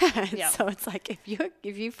 Yeah, so it's like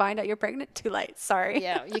if you find out you're pregnant, too late. Sorry.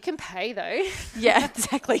 Yeah, you can pay though. Yeah,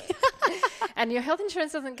 exactly. And your health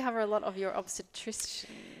insurance doesn't cover a lot of your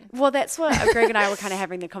obstetrician. Well, that's what Greg and I were kind of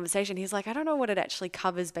having the conversation. He's like, I don't know what it actually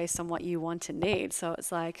covers based on what you want and need. So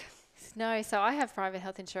it's like... No, so I have private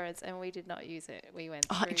health insurance and we did not use it. We went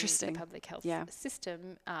through the public health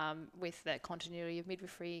system with the continuity of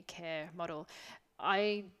midwifery care model.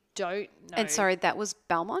 I don't know. And sorry, that was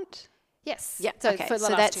Belmont? Yes. Yeah. So okay. For the so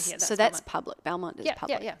last that's 2 years, that's public. Belmont is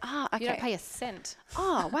public. Yeah. Ah, okay. You don't pay a cent.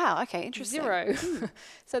 Oh, wow. Okay. Interesting. 0.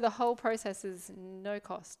 So the whole process is no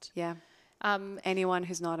cost. Yeah. Anyone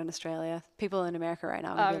who's not in Australia, people in America right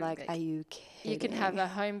now would be like, are you kidding? You can have a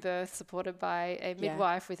home birth supported by a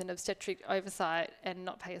midwife with an obstetric oversight and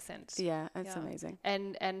not pay a cent. Yeah, that's amazing.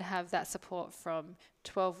 And have that support from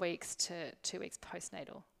 12 weeks to 2 weeks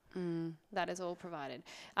postnatal. That is all provided.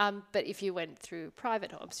 But if you went through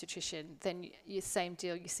private obstetrician, then you same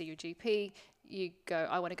deal. You see your GP. You go,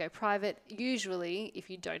 I want to go private. Usually, if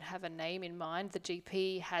you don't have a name in mind, the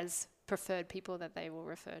GP has preferred people that they will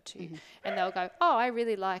refer to. And they'll go, oh, I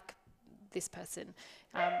really like this person.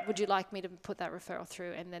 Would you like me to put that referral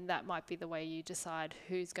through? And then that might be the way you decide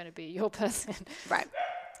who's going to be your person. Right.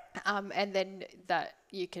 And then that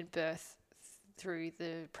you can birth through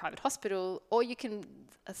the private hospital, or you can,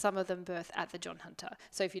 some of them birth at the John Hunter.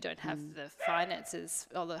 So if you don't have the finances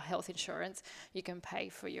or the health insurance, you can pay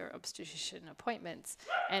for your obstetrician appointments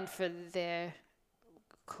and for their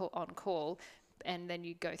on call, and then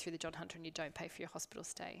you go through the John Hunter and you don't pay for your hospital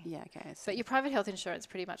stay. Yeah, okay. But your private health insurance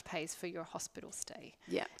pretty much pays for your hospital stay.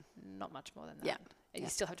 Yeah. Not much more than that. Yeah. And you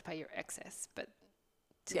still have to pay your excess, but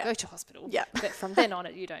to Yeah. go to hospital. Yeah. But from then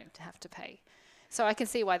on, you don't have to pay. So I can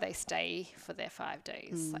see why they stay for their 5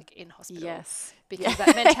 days, like in hospital. Yes. Because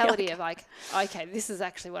that mentality of like, okay, this is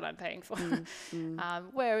actually what I'm paying for.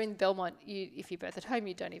 Where in Belmont, if you birth at home,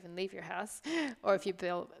 you don't even leave your house. Or if you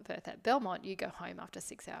birth at Belmont, you go home after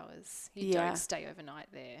 6 hours. You don't stay overnight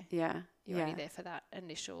there. Yeah. You're only there for that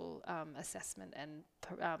initial assessment and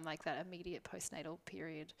like that immediate postnatal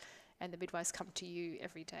period. And the midwives come to you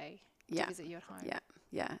every day to visit you at home. Yeah.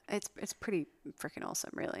 Yeah. It's pretty freaking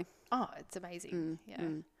awesome, really. Oh, it's amazing.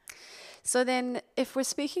 So then if we're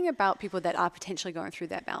speaking about people that are potentially going through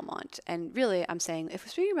that Belmont, and really I'm saying if we're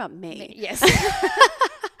speaking about me. Yes.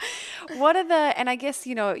 What are the, and I guess,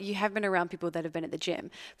 you know, you have been around people that have been at the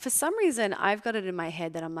gym. For some reason, I've got it in my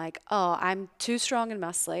head that I'm like, oh, I'm too strong and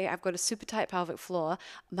muscly. I've got a super tight pelvic floor.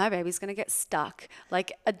 My baby's going to get stuck.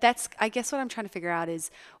 Like that's, I guess what I'm trying to figure out is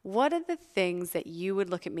what are the things that you would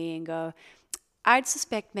look at me and go, I'd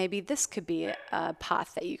suspect maybe this could be a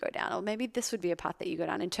path that you go down, or maybe this would be a path that you go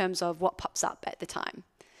down in terms of what pops up at the time.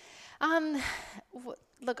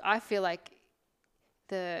 Look, I feel like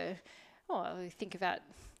think about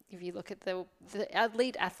if you look at the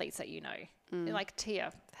lead athletes that you know, like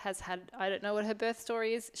Tia has had, I don't know what her birth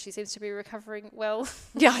story is. She seems to be recovering well.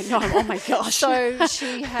 Yeah, I know. Oh my gosh. So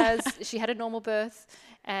she had a normal birth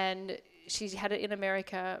and she had it in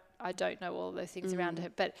America. I don't know all those things around her,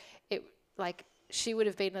 but she would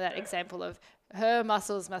have been that example of her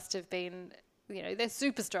muscles must have been, you know, they're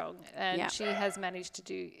super strong and she has managed to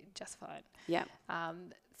do just fine. Yeah.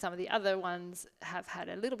 Some of the other ones have had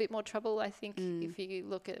a little bit more trouble, I think, if you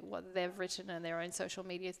look at what they've written and their own social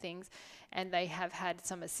media things, and they have had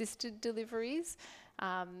some assisted deliveries,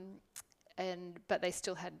 but they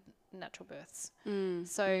still had natural births.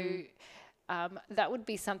 That would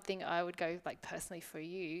be something I would go, like, personally for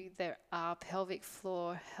you. There are pelvic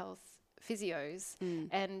floor health physios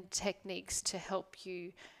and techniques to help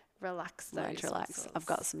you relax those muscles. I've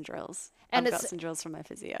got some drills. I've got some drills from my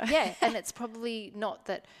physio. Yeah, and it's probably not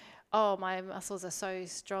that, oh, my muscles are so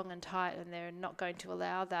strong and tight and they're not going to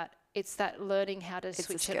allow that. It's that learning how to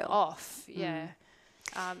switch it off,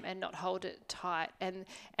 and not hold it tight. And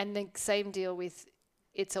the same deal with,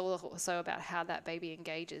 it's also about how that baby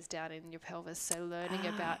engages down in your pelvis. So learning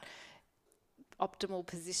about optimal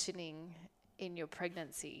positioning in your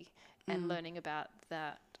pregnancy and learning about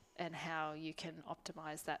that and how you can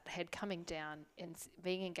optimize that head coming down and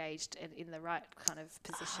being engaged and in the right kind of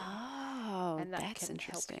position. Oh, and that's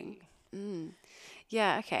interesting.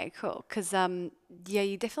 Yeah, okay, cool. Because,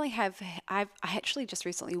 you definitely have... I actually just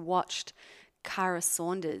recently watched Cara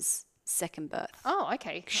Saunders' second birth. Oh,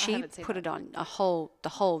 okay. I She haven't seen put that. it on the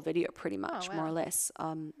whole video pretty much, more or wow. less,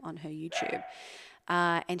 on her YouTube.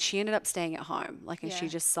 And she ended up staying at home. Like, and she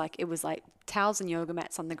Yeah. just like, it was like towels and yoga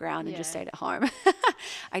mats on the ground and just Yeah. stayed at home.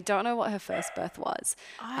 I don't know what her first birth was.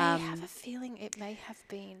 I have a feeling it may have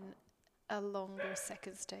been a longer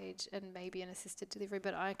second stage and maybe an assisted delivery,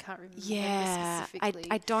 but I can't remember Yeah, specifically.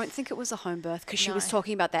 I don't think it was a home birth, because she was No.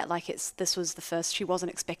 talking about that like this was the first, she wasn't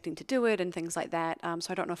expecting to do it and things like that.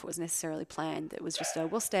 So I don't know if it was necessarily planned. It was just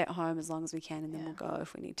we'll stay at home as long as we can, and then we'll go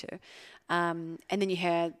if we need to. And then you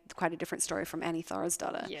hear quite a different story from Annie Thor's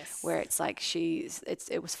daughter, Yes. where it's like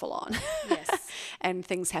it was full on. Yes. And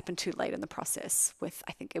things happened too late in the process. With,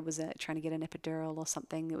 I think it was trying to get an epidural or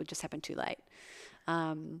something. It would just happen too late.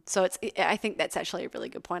 So I think that's actually a really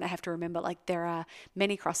good point. I have to remember, like, there are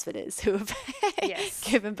many CrossFitters who have Yes.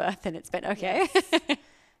 given birth and it's been okay. Yes.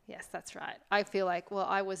 Yes, that's right. I feel like, well,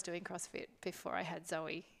 I was doing CrossFit before I had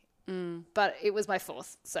Zoe, but it was my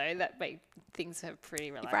fourth, so that made things are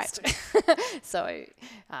pretty relaxed. Right. So,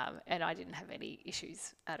 and I didn't have any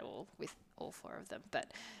issues at all with all four of them,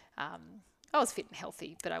 but I was fit and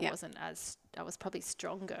healthy, but I was probably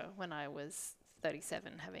stronger when I was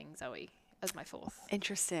 37 having Zoe as my fourth.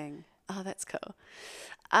 Interesting. Oh, that's cool.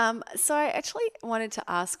 So I actually wanted to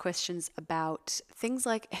ask questions about things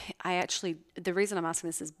like, the reason I'm asking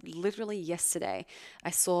this is literally yesterday I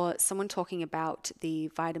saw someone talking about the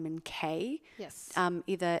vitamin K. Yes.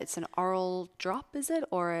 Either it's an oral drop, is it,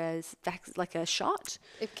 or like a shot?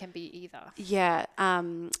 It can be either. Yeah.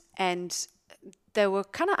 And they were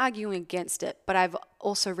kind of arguing against it, but I've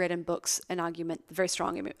also read in books an argument, very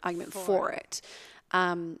strong argument for it.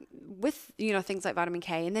 With, things like vitamin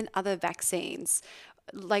K and then other vaccines,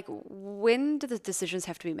 like, when do the decisions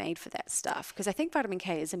have to be made for that stuff? Because I think vitamin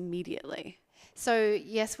K is immediately. So,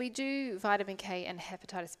 yes, we do vitamin K and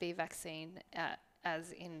hepatitis B vaccine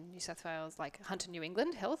as in New South Wales, like Hunter New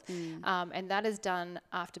England Health. And that is done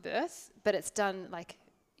after birth, but it's done like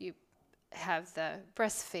you have the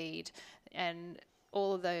breastfeed and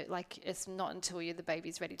all of the, like, it's not until the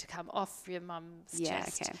baby's ready to come off your mum's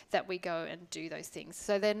chest that we go and do those things.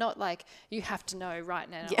 So they're not like you have to know right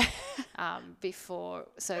now before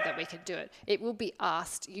so that we can do it. It will be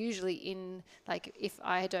asked usually in, like, if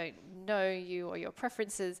I don't know you or your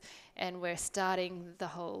preferences and we're starting the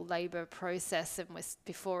whole labour process and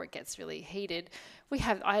before it gets really heated,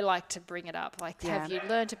 I like to bring it up. Like, have you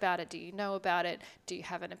learnt about it? Do you know about it? Do you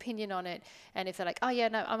have an opinion on it? And if they're like, oh yeah,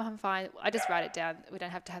 no, I'm fine, I just write it down. We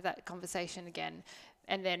don't have to have that conversation again.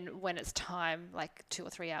 And then when it's time, like 2 or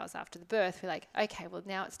 3 hours after the birth, we're like, okay, well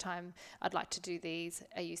now it's time. I'd like to do these.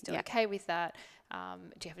 Are you still okay with that? Do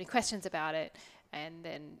you have any questions about it? And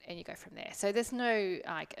you go from there. So there's no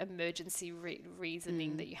like emergency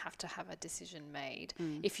reasoning that you have to have a decision made.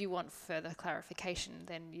 If you want further clarification,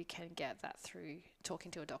 then you can get that through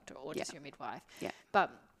talking to a doctor or just your midwife.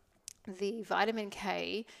 But the vitamin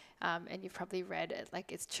K, and you've probably read it,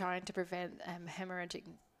 like it's trying to prevent hemorrhagic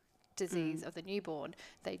disease of the newborn.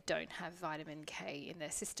 They don't have vitamin K in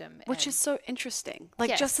their system, which is so interesting.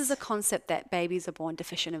 Like, just as a concept that babies are born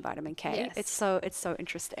deficient in vitamin K, it's so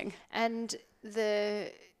interesting. And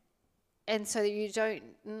so you don't,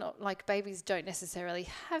 not like babies don't necessarily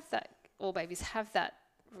have that. All babies have that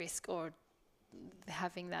risk or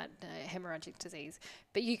having that hemorrhagic disease,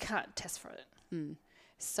 but you can't test for it.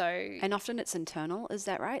 So, and often it's internal, is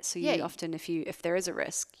that right? So you often, if there is a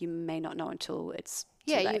risk, you may not know until it's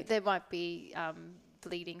too late. There might be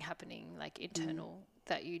bleeding happening, like internal,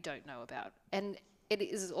 that you don't know about, and it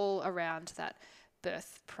is all around that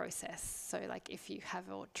birth process. So, like, if you have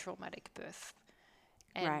a traumatic birth,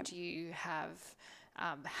 and you have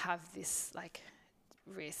this like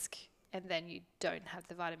risk, and then you don't have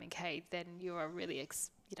the vitamin K, then you are really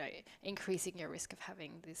increasing your risk of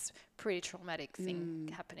having this pretty traumatic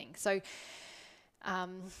thing happening. So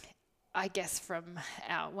I guess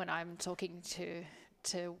when I'm talking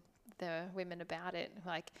to the women about it,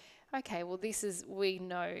 like, okay, well, we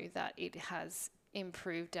know that it has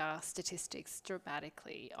improved our statistics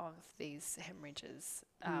dramatically of these hemorrhages.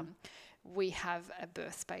 We have a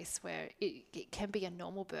birth space where it can be a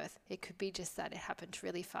normal birth. It could be just that it happened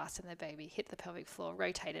really fast and the baby hit the pelvic floor,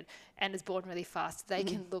 rotated, and is born really fast. They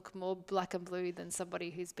can look more black and blue than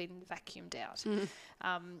somebody who's been vacuumed out.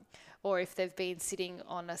 Or if they've been sitting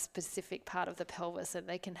on a specific part of the pelvis and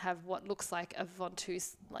they can have what looks like a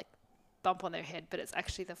ventouse, like, bump on their head, but it's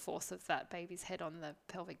actually the force of that baby's head on the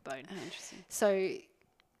pelvic bone. Oh, interesting. So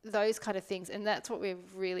those kind of things, and that's what we're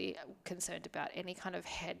really concerned about, any kind of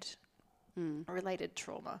head related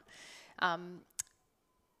trauma.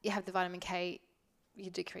 You have the vitamin K, you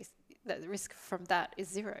decrease, the risk from that is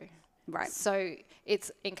 0. Right. So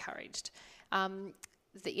it's encouraged.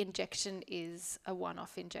 The injection is a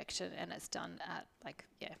one-off injection, and it's done at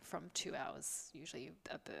from 2 hours, usually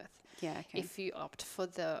a birth. Yeah, okay. If you opt for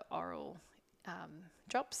the oral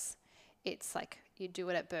drops, it's like you do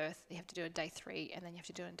it at birth, you have to do it on day 3, and then you have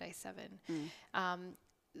to do it on day 7.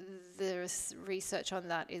 There's research on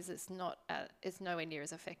that is it's nowhere near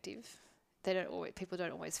as effective. People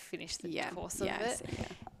don't always finish the course of it.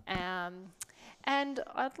 And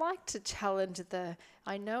I'd like to challenge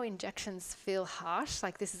I know injections feel harsh,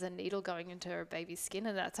 like this is a needle going into a baby's skin,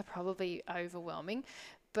 and that's probably overwhelming.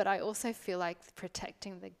 But I also feel like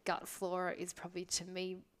protecting the gut flora is probably, to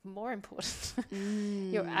me, more important.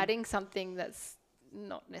 You're adding something that's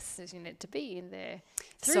not necessarily meant to be in there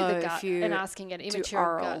through the gut, and asking an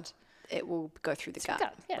immature gut. It will go through the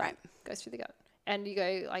gut. Right. Goes through the gut. And you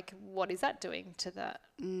go, like, what is that doing to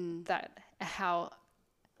that? How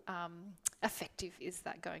effective is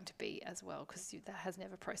that going to be as well? Because that has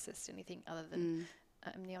never processed anything other than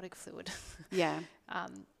amniotic fluid. Yeah.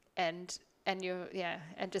 And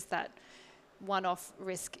just that one-off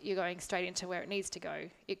risk, you're going straight into where it needs to go.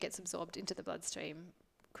 It gets absorbed into the bloodstream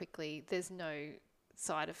quickly. There's no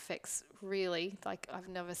side effects really. Like, I've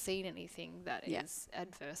never seen anything that is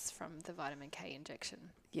adverse from the vitamin K injection.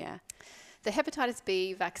 Yeah. The hepatitis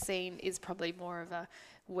B vaccine is probably more of a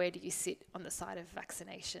where do you sit on the side of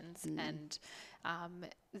vaccinations, and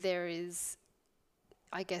there is,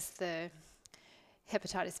 I guess, the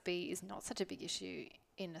hepatitis B is not such a big issue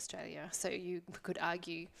in Australia. So you could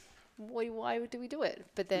argue, why do we do it?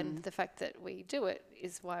 But then the fact that we do it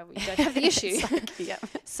is why we don't have the issue.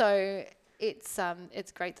 So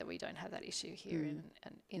it's great that we don't have that issue here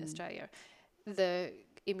in Australia. The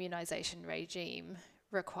immunisation regime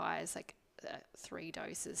requires 3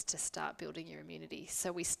 doses to start building your immunity.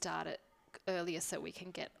 So we start it earlier so we can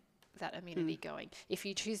get that immunity going. If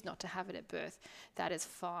you choose not to have it at birth, that is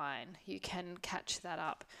fine. You can catch that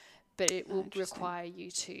up, but it will require you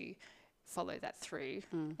to follow that through.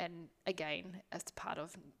 And again, as part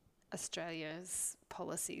of Australia's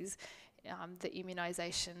policies, the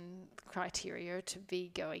immunisation criteria to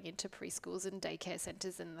be going into preschools and daycare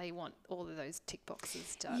centres, and they want all of those tick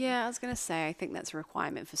boxes done. Yeah, I was going to say, I think that's a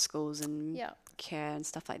requirement for schools and care and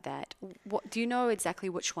stuff like that. What do you know exactly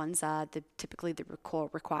which ones are typically the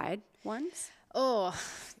core required ones? Oh,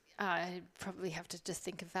 I probably have to just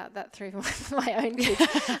think about that through my own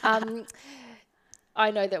kids.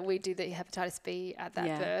 I know that we do the hepatitis B at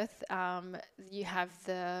that birth. You have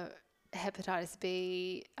the hepatitis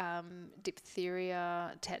B,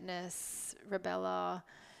 diphtheria, tetanus, rubella.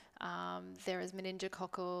 There is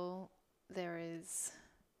meningococcal. There is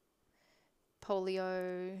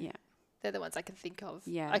polio. Yeah. They're the ones I can think of.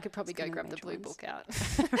 Yeah. I could probably go grab the blue book out.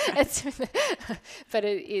 But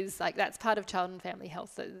it is that's part of Child and Family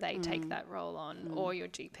Health that they take that role on, or your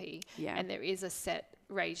GP. Yeah. And there is a set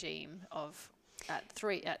regime of at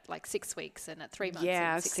 6 weeks and at 3 months.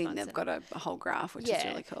 Yeah, I've seen they've got a whole graph, which is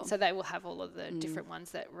really cool. So they will have all of the different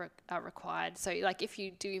ones that are required. So if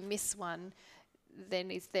you do miss one,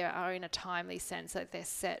 then they are in a timely sense that they're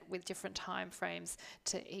set with different time frames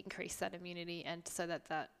to increase that immunity, and so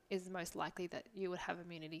that is most likely that you would have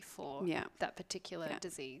immunity for that particular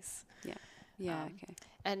disease. Yeah. Yeah. Okay.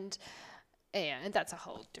 And that's a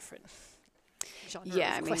whole different genre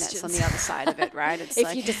of questions. That's on the other side of it, right? It's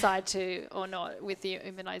if you decide to or not with the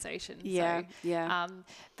immunisation. Yeah.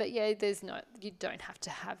 But you don't have to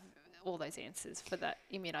have all those answers for that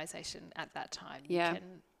immunisation at that time. Yeah.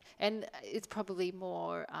 And it's probably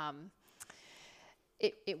more,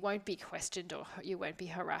 it won't be questioned, or you won't be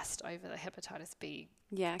harassed over the hepatitis B.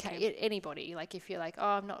 Yeah. Okay. Anybody, if you're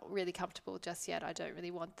I'm not really comfortable just yet, I don't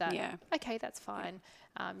really want that. Yeah. Okay, that's fine.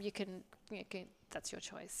 You can, that's your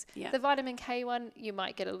choice. Yeah. The vitamin K one, you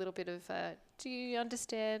might get a little bit of, do you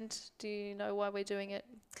understand? Do you know why we're doing it?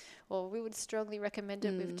 Or we would strongly recommend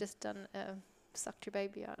it. We've just done sucked your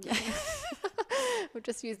baby out. Yeah. We've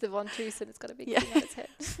just used the ventouse and it's got a big thing on its head.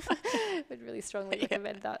 We'd really strongly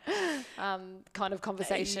recommend that kind of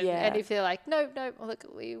conversation. And if you're no, look,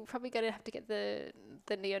 we're probably going to have to get the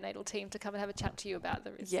neonatal team to come and have a chat to you about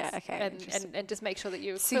the risks. Yeah, okay. And just make sure that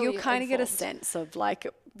you're so you'll kind of get a sense of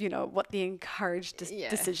what the encouraged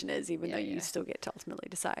decision is, even though you still get to ultimately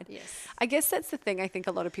decide. Yes. I guess that's the thing I think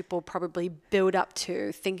a lot of people probably build up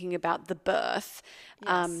to thinking about the birth,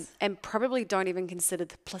 and probably don't even consider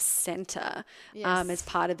the placenta as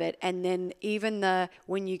part of it. And then even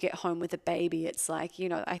when you get home with a baby, it's I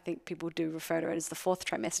think people do refer to it as the 4th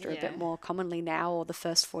trimester a bit more commonly now, or the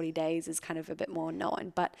first 40 days is kind of a bit more known.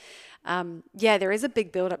 on. But yeah, there is a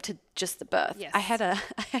big build up to just the birth. Yes. I had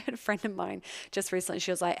a friend of mine just recently.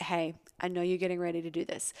 She was like, hey, I know you're getting ready to do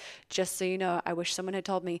this. Just so you know, I wish someone had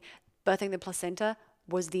told me birthing the placenta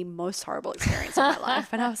was the most horrible experience of my life.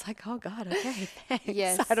 And I was like, oh God, okay, thanks.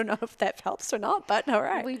 Yes. I don't know if that helps or not, but all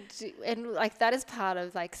right. We do, and like that is part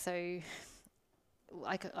of like, so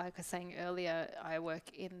like I was saying earlier, I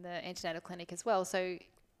work in the antenatal clinic as well. So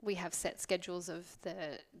we have set schedules of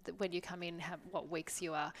the when you come in, what weeks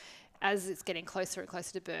you are. As it's getting closer and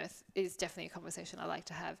closer to birth, is definitely a conversation I like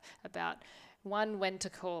to have about, one, when to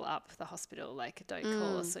call up the hospital, like don't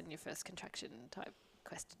call us on your first contraction type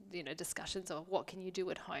question, discussions, or what can you do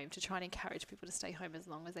at home to try and encourage people to stay home as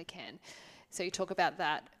long as they can. So you talk about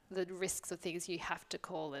that, the risks of things you have to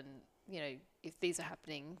call, and if these are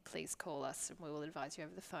happening, please call us and we will advise you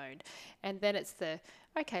over the phone. And then it's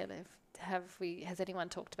okay, Liv, has anyone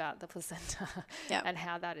talked about the placenta and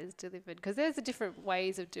how that is delivered? Because there's different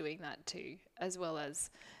ways of doing that too, as well as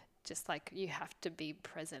just like you have to be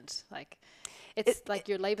present. Like it's like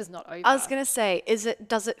your labor's not over. I was going to say,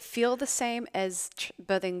 does it feel the same as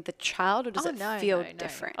birthing the child, or does it feel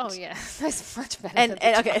different? Oh yeah, that's much better. And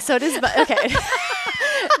okay, so it is, okay.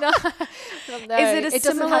 no, is it a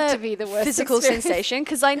similar physical sensation?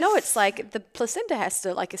 Because I know it's like the placenta has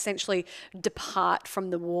to like essentially depart from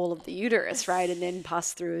the wall of the uterus, right, and then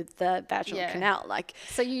pass through the vaginal canal. Like,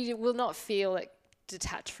 so you will not feel it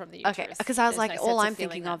detached from the uterus. Okay, because I was like, all I'm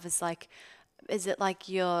thinking of is like, is it like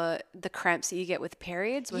the cramps that you get with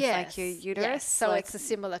periods with like your uterus? Yes. So it's a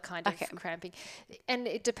similar kind of cramping. And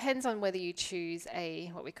it depends on whether you choose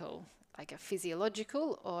what we call like a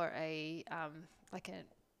physiological or a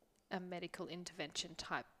medical intervention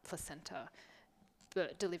type placenta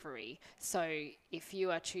delivery. So if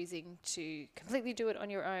you are choosing to completely do it on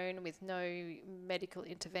your own with no medical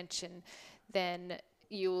intervention, then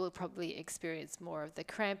you will probably experience more of the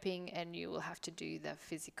cramping and you will have to do the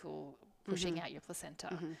physical pushing out your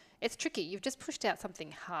placenta. It's tricky. You've just pushed out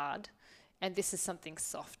something hard and this is something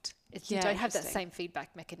soft. You don't have that same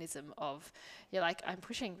feedback mechanism of, you're like, I'm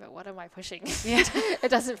pushing, but what am I pushing? Yeah. It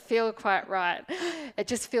doesn't feel quite right. It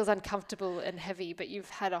just feels uncomfortable and heavy, but you've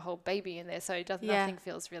had a whole baby in there, so nothing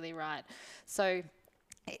feels really right. So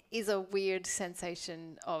it is a weird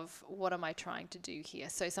sensation of, what am I trying to do here?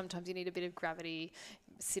 So sometimes you need a bit of gravity,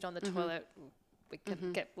 sit on the toilet, we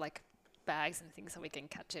can get like bags and things so we can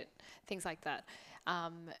catch it, things like that.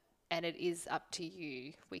 And it is up to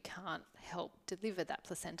you. We can't help deliver that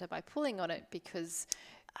placenta by pulling on it because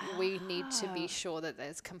we need to be sure that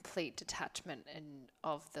there's complete detachment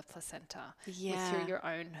of the placenta through your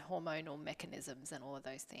own hormonal mechanisms and all of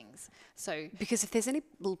those things. So because if there's any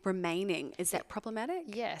remaining, is that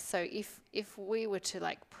problematic? Yeah. So if we were to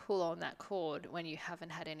like pull on that cord when you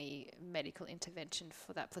haven't had any medical intervention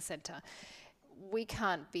for that placenta, we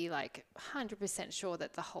can't be like 100% sure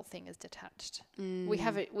that the whole thing is detached. We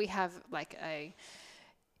have like an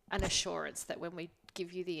assurance that when we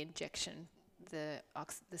give you the injection, the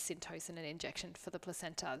syntocin and injection for the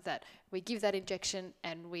placenta, that we give that injection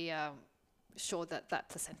and we are sure that that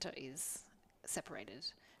placenta is separated.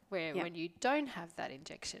 Where when you don't have that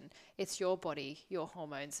injection, it's your body, your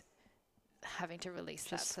hormones having to release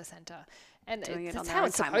that placenta. And it's how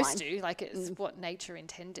it's supposed to, like it's what nature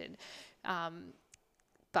intended.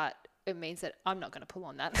 But it means that I'm not going to pull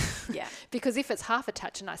on that. Yeah. Because if it's half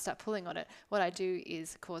attached and I start pulling on it, what I do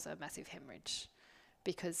is cause a massive hemorrhage,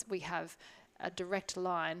 because we have a direct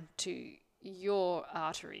line to your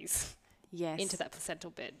arteries into that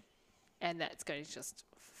placental bed, and that's going to just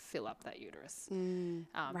fill up that uterus.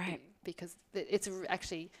 Right. Because it's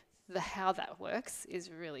actually how that works is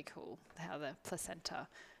really cool, how the placenta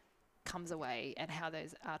comes away and how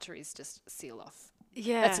those arteries just seal off.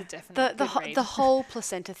 Yeah, that's a definite the whole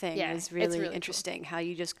placenta thing is really interesting. Cool. How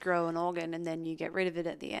you just grow an organ and then you get rid of it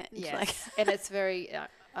at the end. Yes, and it's very.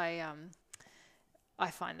 I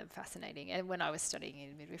find them fascinating. And when I was studying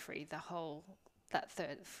in midwifery, that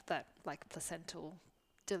like placental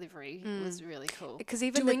delivery was really cool. Because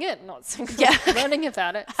even doing it, not so cool. Learning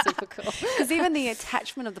about it, super cool. Because even the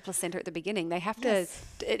attachment of the placenta at the beginning, they have to.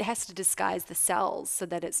 It has to disguise the cells so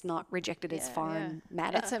that it's not rejected as foreign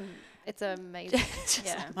matter. It's amazing. It's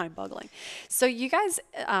just mind-boggling. So you guys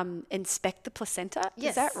inspect the placenta,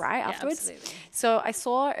 is that right, afterwards? Yeah, absolutely. So I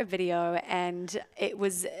saw a video and it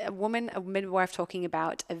was a midwife talking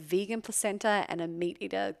about a vegan placenta and a meat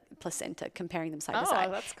eater placenta, comparing them side by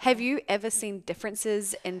side. That's cool. Have you ever seen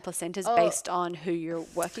differences in placentas based on who you're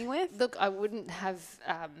working with? Look, I wouldn't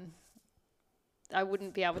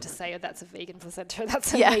be able to say, that's a vegan placenta,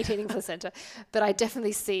 that's a meat-eating placenta. But I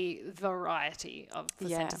definitely see variety of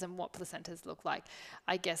placentas and what placentas look like.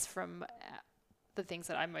 I guess from the things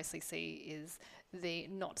that I mostly see is the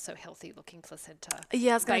not so healthy looking placenta.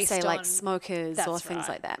 Yeah, I was going to say based like on- smokers or That's things right.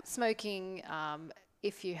 like that. Smoking,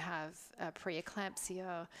 if you have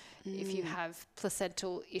preeclampsia, if you have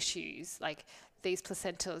placental issues, like these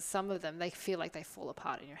placentas, some of them, they feel like they fall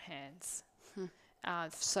apart in your hands.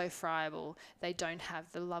 So friable. They don't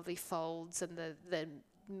have the lovely folds and the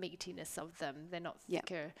meatiness of them. They're not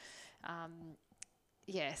thicker.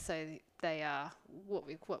 So they are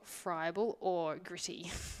what friable or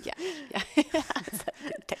gritty. Yeah.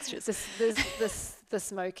 Textures. The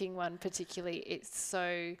smoking one particularly, it's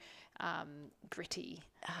so gritty.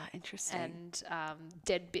 Interesting. And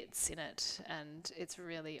dead bits in it, and it's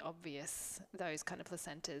really obvious, those kind of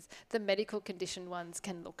placentas. The medical condition ones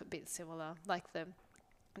can look a bit similar, like the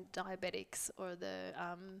diabetics or the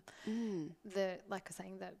like I was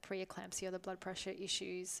saying, the preeclampsia, the blood pressure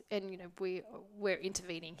issues. And we're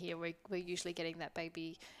intervening here. We're usually getting that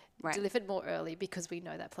baby delivered more early because we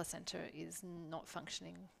know that placenta is not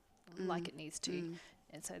functioning like it needs to.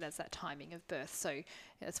 And so there's that timing of birth. So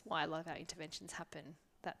that's why a lot of our interventions happen,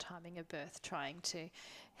 that timing of birth, trying to,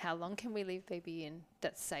 how long can we leave baby in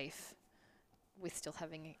that's safe with still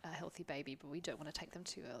having a healthy baby, but we don't want to take them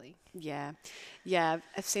too early. Yeah.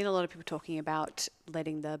 I've seen a lot of people talking about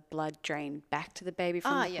letting the blood drain back to the baby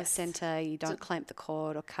from the placenta. You don't clamp the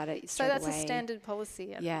cord or cut it straight away. So that's a standard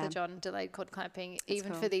policy at the John, delayed cord clamping,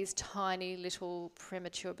 even for these tiny little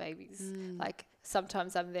premature babies. Like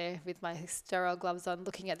sometimes I'm there with my sterile gloves on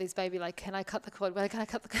looking at this baby like, can I cut the cord? Where can I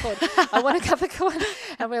cut the cord? I want to cut the cord.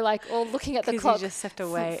 And we're like all looking at the clock. You just have to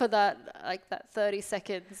wait. For that 30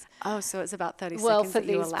 seconds. Oh, so it's about 30 well, seconds for that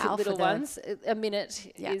you these allow little for the ones, a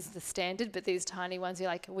minute is the standard, but these tiny ones, you're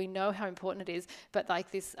like, we know how important it is, but like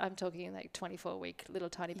this, I'm talking like 24-week little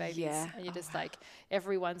tiny babies, and you're just like,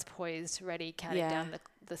 everyone's poised, ready, counting down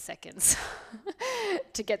the seconds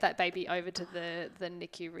to get that baby over to the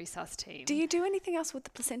NICU resus team. Do you do anything else with the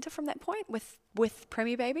placenta from that point with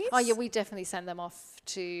preemie babies? Oh yeah, we definitely send them off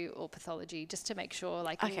to all pathology just to make sure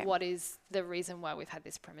what is the reason why we've had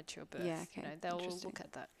this premature birth. Yeah, okay. They'll look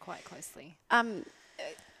at that quite closely.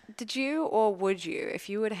 Did you, or would you, if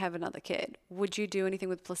you were to have another kid, would you do anything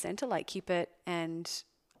with placenta, like keep it and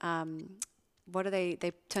what do they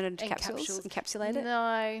turn it into capsules, encapsulate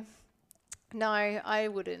it? No, I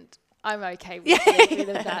wouldn't. I'm okay with getting rid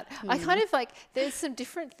of that. I kind of there's some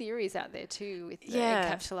different theories out there too with the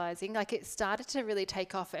encapsulizing. Like it started to really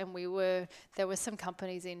take off, and there were some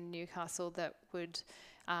companies in Newcastle that would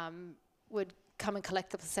come and collect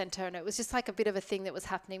the placenta, and it was just like a bit of a thing that was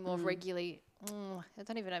happening more regularly. I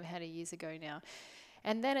don't even know how many years ago now.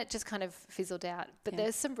 And then it just kind of fizzled out. But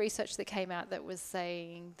there's some research that came out that was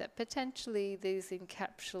saying that potentially these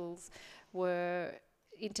encapsules were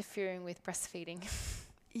interfering with breastfeeding.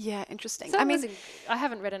 Yeah, interesting. So I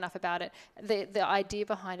haven't read enough about it. The idea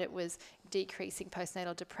behind it was decreasing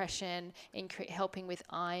postnatal depression, helping with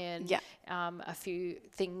iron, a few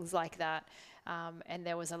things like that. And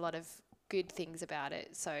there was a lot of good things about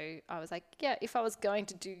it. So I was like, if I was going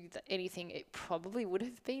to do anything, it probably would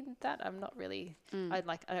have been that. I'm not really, I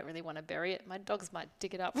don't really want to bury it. My dogs might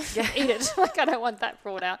dig it up and eat it. I don't want that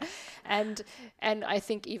brought out. And I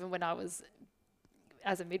think even when I was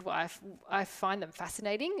as a midwife, I find them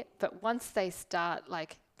fascinating, but once they start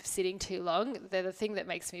sitting too long, they're the thing that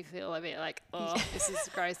makes me feel a bit like, this is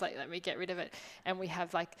gross, let me get rid of it. And we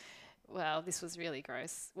have this was really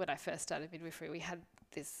gross. When I first started midwifery, we had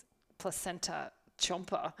this placenta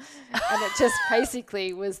chomper, and it just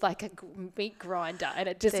basically was like a meat grinder, and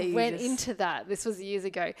it just went into that. This was years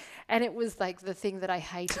ago, and it was like the thing that I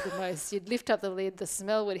hated the most. You'd lift up the lid, the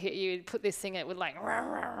smell would hit you, you'd put this thing, it would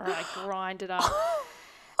grind it up.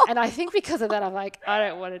 And I think because of that, I'm like, I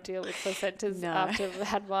don't want to deal with placentas after I've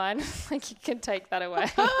had mine. You can take that away.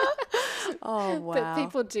 Oh, wow. But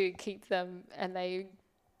people do keep them, and they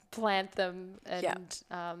plant them and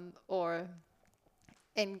or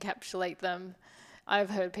encapsulate them. I've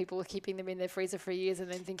heard people keeping them in their freezer for years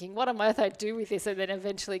and then thinking, what on earth I do with this, and then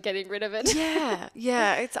eventually getting rid of it.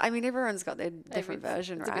 Yeah. Everyone's got their different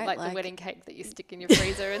version, it's right? A bit like the wedding cake that you stick in your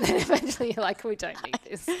freezer, and then eventually you're like, we don't need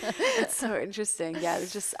this. It's so interesting. Yeah,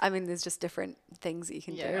 there's just different things that you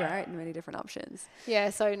can do, right? And many different options.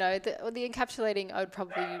 Yeah, so no, the encapsulating, I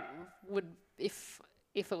would if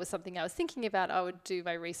it was something I was thinking about, I would do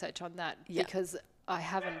my research on that because I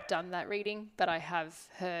haven't done that reading, but I have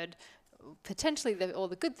heard potentially all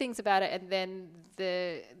the good things about it, and then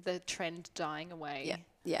the trend dying away.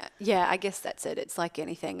 Yeah. I guess that's it. It's like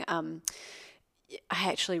anything. I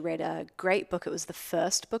actually read a great book. It was the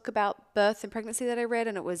first book about birth and pregnancy that I read,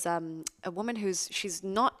 and it was a woman she's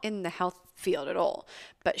not in the health field at all,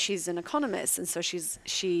 but she's an economist, and so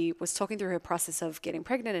she was talking through her process of getting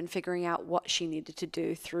pregnant and figuring out what she needed to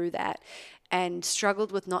do through that, and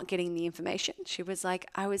struggled with not getting the information. She was like,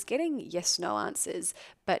 I was getting yes, no answers,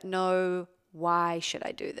 but no, why should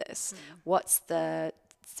I do this? What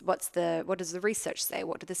does the research say?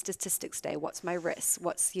 What do the statistics say? What's my risk?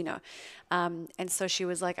 And so she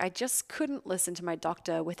was like, I just couldn't listen to my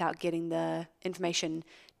doctor without getting the information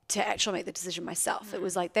to actually make the decision myself. It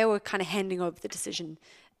was like they were kind of handing over the decision.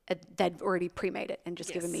 They'd already pre-made it and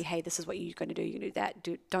just given me, hey, this is what you're going to do. You can do that.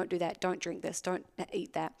 Don't do that. Don't drink this. Don't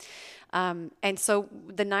eat that. And so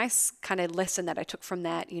the nice kind of lesson that I took from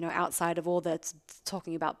that, outside of all the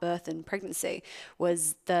talking about birth and pregnancy,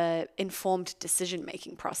 was the informed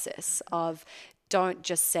decision-making process of, don't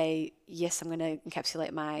just say, yes, I'm going to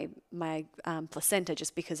encapsulate my placenta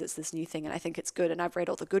just because it's this new thing and I think it's good and I've read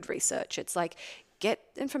all the good research. It's like, get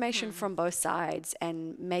information from both sides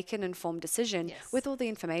and make an informed decision with all the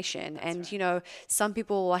information. That's right. Some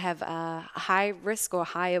people will have a high risk or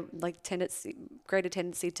higher greater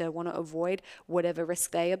tendency to want to avoid whatever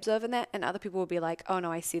risk they observe in that. And other people will be like, oh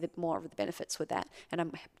no, I see more of the benefits with that. And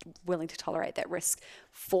I'm willing to tolerate that risk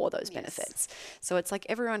for those benefits. So it's like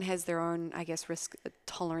everyone has their own, I guess, risk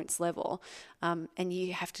tolerance level. And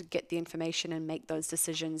you have to get the information and make those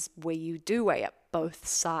decisions where you do weigh up both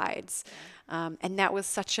sides. And that was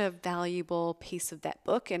such a valuable piece of that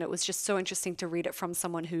book. And it was just so interesting to read it from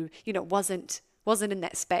someone who, wasn't in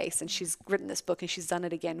that space. And she's written this book and she's done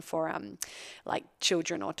it again for like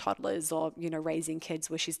children or toddlers or, raising kids,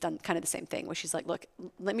 where she's done kind of the same thing, where she's like, look,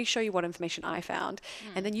 let me show you what information I found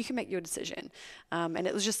and then you can make your decision. And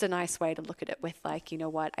it was just a nice way to look at it with like,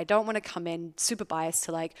 I don't want to come in super biased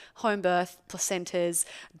to like home birth, placentas,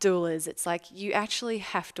 doulas. It's like you actually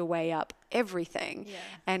have to weigh up everything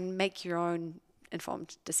and make your own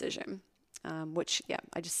informed decision. I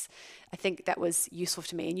think that was useful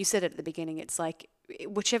to me. And you said it at the beginning, it's like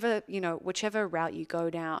whichever route you go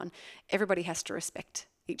down, everybody has to respect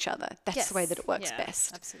each other. That's the way that it works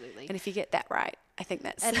best. Absolutely. And if you get that right, I think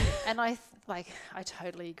that's... And I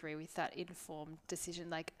totally agree with that informed decision.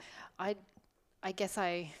 Like, I'm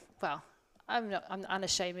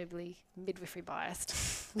unashamedly midwifery biased.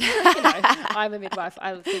 I'm a midwife.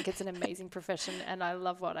 I think it's an amazing profession and I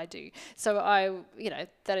love what I do. So I'm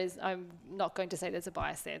not going to say there's a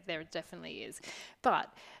bias there. There definitely is.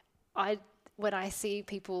 But when I see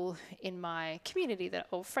people in my community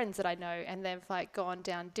or friends that I know and they've like gone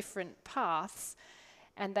down different paths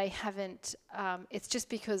and they haven't, it's just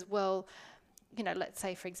because, let's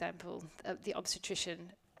say for example, the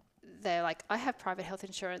obstetrician, they're like, I have private health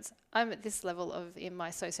insurance. I'm at this level in my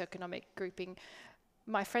socioeconomic grouping.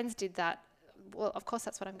 My friends did that. Well, of course,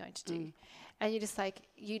 that's what I'm going to do. And you're just like,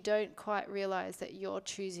 you don't quite realize that you're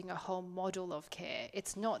choosing a whole model of care.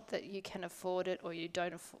 It's not that you can afford it or you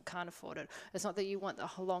can't afford it. It's not that you want a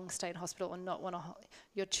long stay in hospital or not want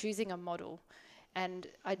you're choosing a model. And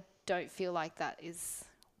I don't feel like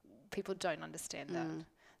people don't understand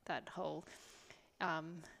that whole,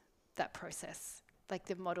 that process. Like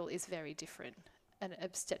the model is very different, an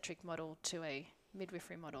obstetric model to a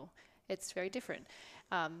midwifery model. It's very different.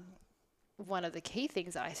 One of the key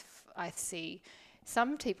things I see,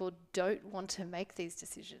 some people don't want to make these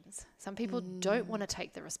decisions. Some people don't want to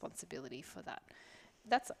take the responsibility for that.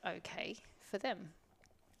 That's okay for them.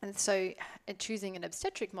 And so choosing an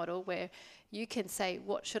obstetric model where you can say,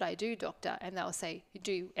 what should I do, doctor? And they'll say, you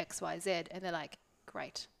do X, Y, Z. And they're like,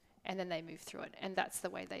 great. And then they move through it. And that's the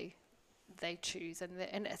way they choose,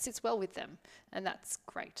 and it sits well with them, and that's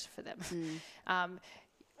great for them.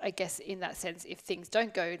 I guess in that sense, if things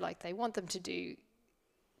don't go like they want them to do,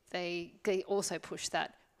 they also push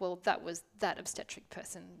that, that was that obstetric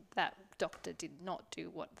person, that doctor did not do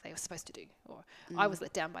what they were supposed to do, or I was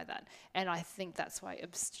let down by that. And I think that's why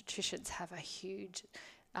obstetricians have a huge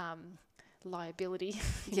liability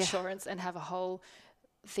insurance and have a whole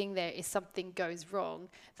thing there. If something goes wrong,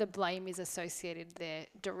 the blame is associated there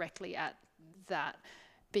directly at that,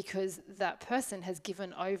 because that person has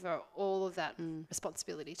given over all of that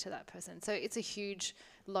responsibility to that person. So it's a huge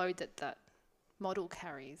load that model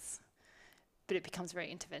carries, but it becomes very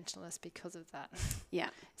interventionalist because of that.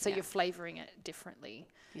 So you're flavouring it differently.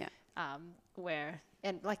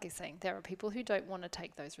 And like you're saying, there are people who don't want to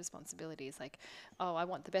take those responsibilities, like, oh, I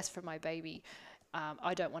want the best for my baby.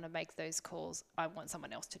 I don't want to make those calls. I want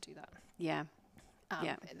someone else to do that.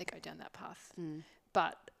 And they go down that path.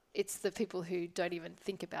 But it's the people who don't even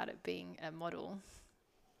think about it being a model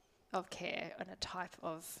of care and a type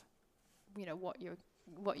of,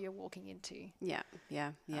 what you're walking into. Yeah.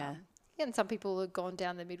 And some people have gone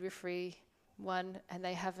down the midwifery one and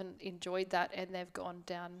they haven't enjoyed that, and they've gone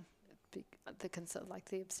down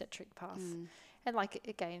the obstetric path. And like,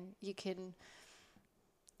 again, you can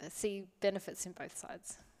see benefits in both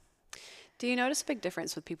sides. Do you notice a big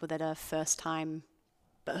difference with people that are first time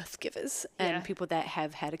birth givers and people that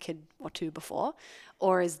have had a kid or two before?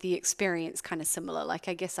 Or is the experience kind of similar? Like,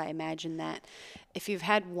 I guess I imagine that if you've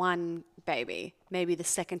had one baby, maybe the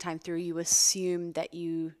second time through you assume that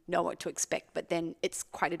you know what to expect, but then it's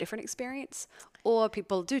quite a different experience. Or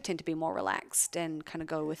people do tend to be more relaxed and kind of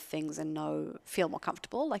go with things and feel more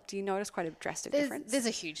comfortable. Like, do you notice quite a drastic difference? There's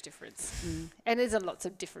a huge difference. And there's lots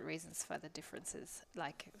of different reasons for the differences.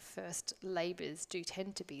 Like, first labours do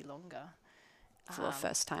tend to be longer. For the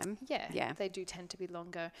first time. Yeah. They do tend to be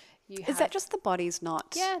longer. Is that just the body's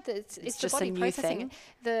not? Yeah, it's just the body a new processing. thing?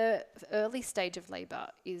 The early stage of labour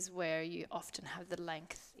is where you often have the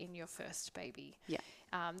length in your first baby. Yeah.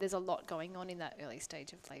 There's a lot going on in that early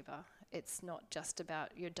stage of labour. It's not just about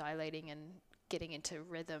you're dilating and getting into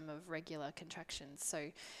rhythm of regular contractions.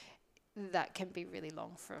 So that can be really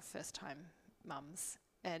long for first-time mums.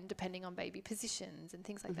 And depending on baby positions and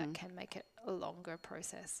things like that can make it a longer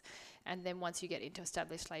process. And then once you get into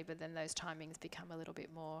established labour, then those timings become a little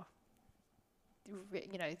bit more,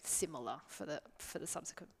 similar for the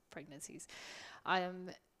subsequent pregnancies.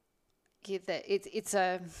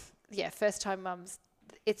 First time mums,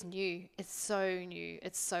 it's new. It's so new.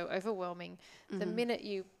 It's so overwhelming. The minute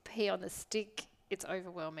you pee on the stick, it's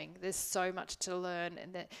overwhelming. There's so much to learn,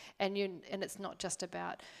 and it's not just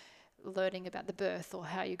about learning about the birth or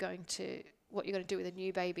what you're going to do with a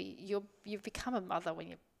new baby. You've become a mother when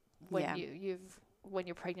you're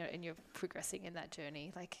pregnant and you're progressing in that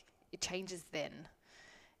journey. Like, it changes then,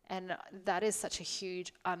 and that is such a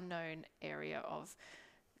huge unknown area of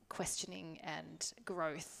questioning and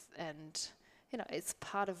growth, and it's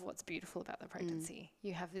part of what's beautiful about the pregnancy.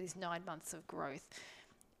 You have these 9 months of growth.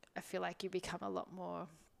 I feel like you become a lot more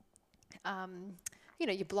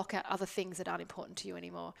you block out other things that aren't important to you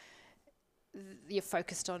anymore. You're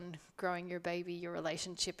focused on growing your baby, your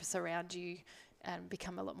relationships around you, and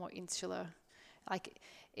become a lot more insular. Like,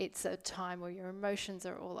 it's a time where your emotions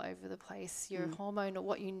are all over the place. Your hormone, or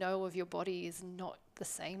what you know of your body, is not the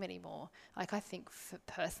same anymore. Like, I think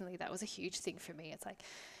personally that was a huge thing for me. It's like,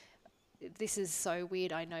 this is so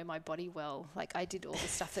weird. I know my body well. Like, I did all the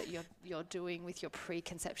stuff that you're doing with your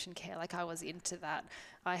preconception care. Like, I was into that.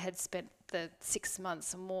 I had spent the 6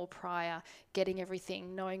 months or more prior getting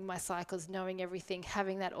everything, knowing my cycles, knowing everything,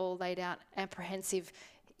 having that all laid out, apprehensive.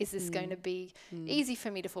 Is this going to be easy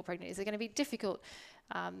for me to fall pregnant? Is it going to be difficult?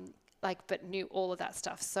 But knew all of that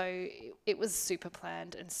stuff. So it was super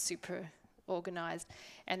planned and super organized.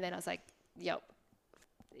 And then I was like, yep.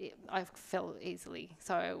 I fell easily,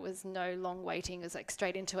 so it was no long waiting. It was like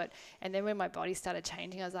straight into it. And then when my body started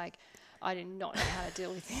changing, I was like, I do not know how to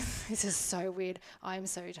deal with this. This is so weird. I'm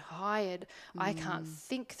so tired. I can't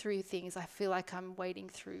think through things. I feel like I'm wading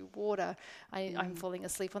through water. I'm falling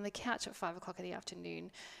asleep on the couch at 5 o'clock in the afternoon.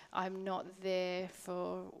 I'm not there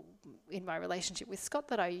in my relationship with Scott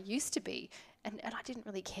that I used to be. And I didn't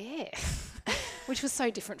really care, which was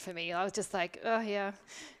so different for me. I was just like, oh yeah.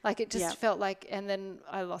 Like, it just felt like, and then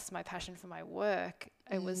I lost my passion for my work.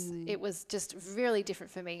 It was just really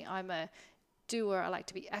different for me. I'm a doer. I like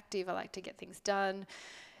to be active. I like to get things done.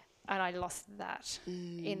 And I lost that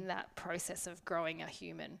in that process of growing a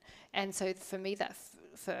human. And so for me, that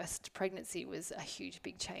first pregnancy was a huge,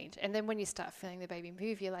 big change. And then when you start feeling the baby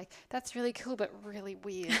move, you're like, that's really cool, but really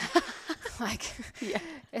weird.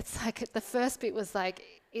 It's like the first bit was like,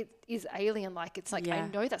 it is alien. Like, it's like, I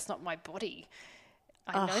know that's not my body.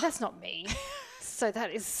 I know that's not me. So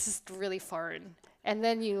that is just really foreign. And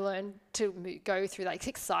then you learn to go through, like, it's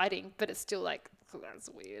exciting, but it's still like, oh, that's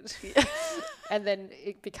weird. Yeah. And then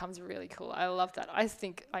it becomes really cool. I love that. I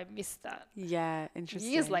think I missed that. Yeah,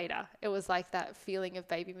 interesting. Years later, it was like that feeling of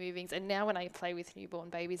baby movings. And now when I play with newborn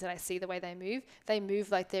babies and I see the way they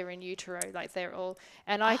move like they're in utero, like they're all,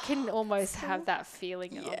 and I can almost have that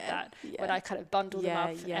feeling of that when I kind of bundle them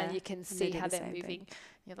up and you can see how they're moving. Thing.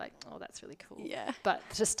 You're like, oh, that's really cool. Yeah. But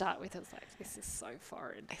to start with, I was like, this is so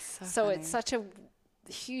foreign. It's so it's such a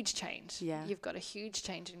huge change. Yeah. You've got a huge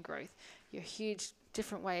change in growth. You're a huge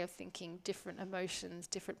different way of thinking, different emotions,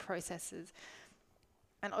 different processes.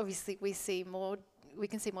 And obviously we can see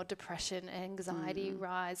more depression and anxiety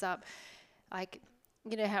rise up. Like,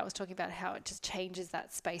 you know how I was talking about how it just changes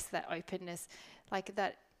that space, that openness. Like,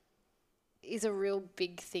 that is a real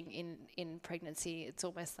big thing in pregnancy. It's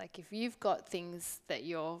almost like if you've got things that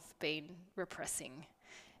you've been repressing,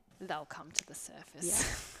 they'll come to the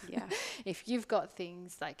surface. Yeah. If you've got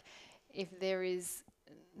things like, if there is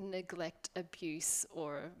neglect, abuse,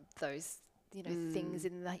 or those, things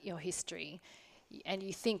in your history, and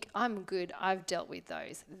you think, I'm good, I've dealt with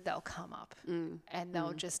those, they'll come up and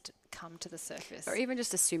they'll just come to the surface. Or even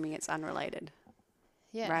just assuming it's unrelated.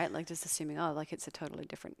 Yeah. Right? Like just assuming, like it's a totally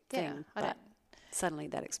different thing. But suddenly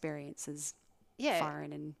that experience is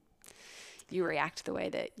foreign and you react the way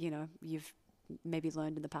that, you've maybe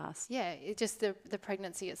learned in the past. Yeah, it just the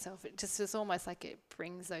pregnancy itself, it just is almost like it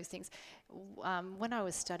brings those things. When I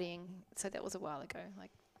was studying, so that was a while ago,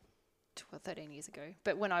 like 12, 13 years ago,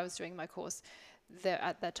 but when I was doing my course,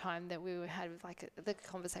 at that time that we had like the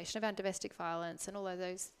conversation about domestic violence and all of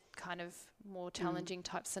those kind of more challenging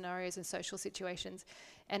type scenarios and social situations.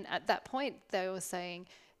 And at that point, they were saying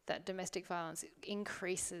that domestic violence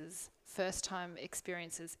increases first-time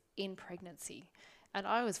experiences in pregnancy. And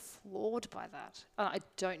I was floored by that. I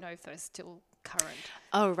don't know if those still current.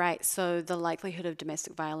 Oh, right. So the likelihood of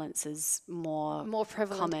domestic violence is more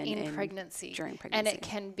prevalent common in pregnancy. During pregnancy. And it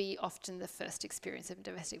can be often the first experience of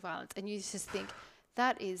domestic violence. And you just think,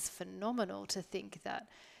 that is phenomenal to think that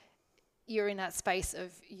you're in that space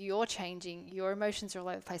of you're changing, your emotions are all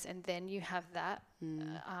over the place, and then you have that.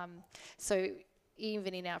 So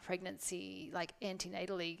even in our pregnancy, like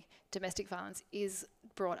antenatally, domestic violence is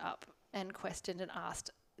brought up and questioned and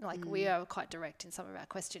asked. Like we are quite direct in some of our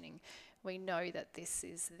questioning. We know that this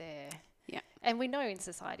is there. Yeah. And we know in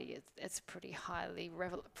society it's pretty highly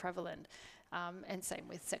prevalent. And same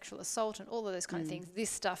with sexual assault and all of those kind of things. This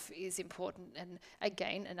stuff is important. And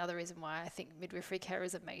again, another reason why I think midwifery care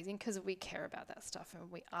is amazing, because we care about that stuff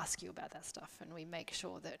and we ask you about that stuff and we make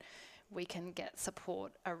sure that we can get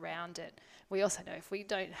support around it. We also know if we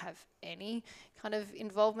don't have any kind of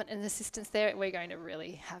involvement and assistance there, we're going to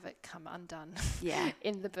really have it come undone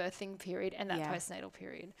in the birthing period and that postnatal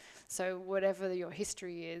period. So whatever your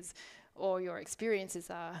history is, or your experiences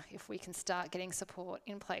are, if we can start getting support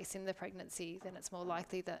in place in the pregnancy, then it's more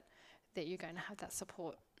likely that you're going to have that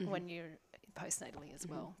support when you're postnatally as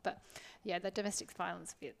well. But yeah, the domestic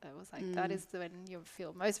violence bit, I was like, that is when you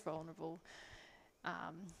feel most vulnerable.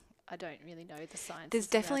 I don't really know the science. There's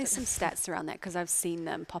definitely some stats around that because I've seen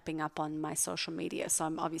them popping up on my social media. So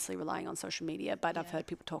I'm obviously relying on social media, but I've heard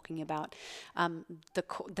people talking about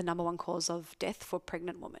the number one cause of death for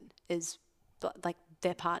pregnant women is like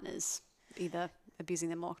their partners either abusing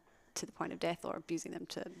them or to the point of death or abusing them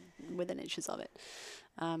to within inches of it,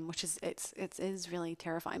 which is it is really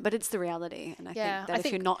terrifying. But it's the reality, and I think that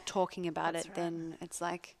if you're not talking about it, then it's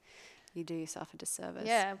like you do yourself a disservice.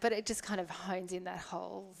 Yeah, but it just kind of hones in that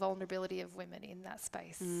whole vulnerability of women in that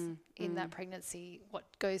space, in that pregnancy, what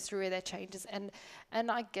goes through their changes. And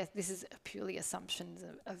I guess this is purely assumptions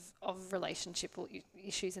of relationship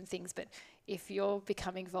issues and things, but if you're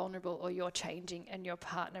becoming vulnerable or you're changing and your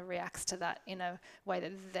partner reacts to that in a way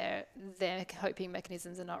that their coping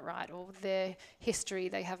mechanisms are not right, or their history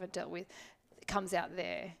they haven't dealt with comes out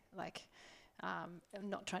there, like... I'm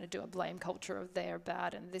not trying to do a blame culture of they're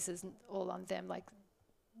bad and this is all on them. Like,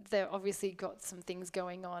 they've obviously got some things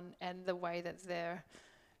going on, and the way that their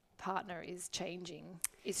partner is changing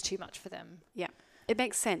is too much for them. Yeah. It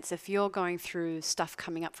makes sense. If you're going through stuff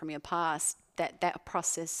coming up from your past, that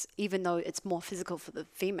process, even though it's more physical for the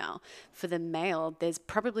female, for the male, there's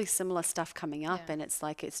probably similar stuff coming up, and it's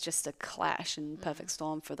like it's just a clash and perfect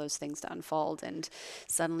storm for those things to unfold, and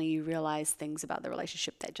suddenly you realize things about the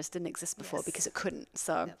relationship that just didn't exist before because it couldn't.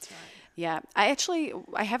 So that's right. Yeah, I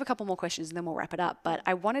have a couple more questions and then we'll wrap it up, but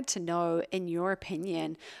I wanted to know, in your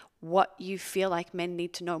opinion, what you feel like men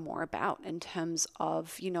need to know more about in terms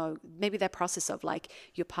of, maybe that process of like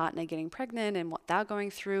your partner getting pregnant and what they're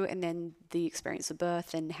going through, and then the experience of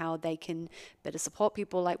birth and how they can better support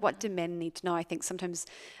people. Like, what do men need to know? I think sometimes,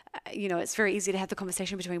 it's very easy to have the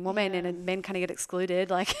conversation between women and men kind of get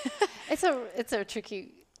excluded. Like, it's a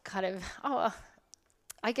tricky kind of,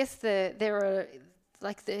 I guess there are,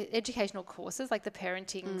 like the educational courses, like the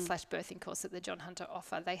parenting / birthing course that the John Hunter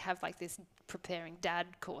offer, they have like this preparing dad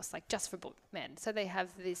course, like just for men. So they have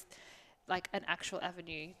this, like an actual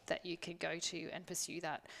avenue that you can go to and pursue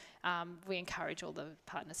that. We encourage all the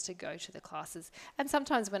partners to go to the classes. And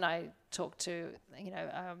sometimes when I talk to,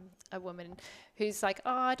 a woman who's like,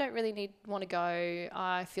 I don't really want to go,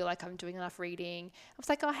 I feel like I'm doing enough reading. I was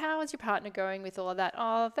like, how is your partner going with all of that?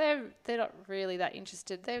 They're not really that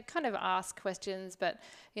interested. They kind of ask questions, but,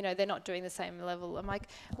 they're not doing the same level. I'm like,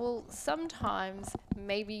 well, sometimes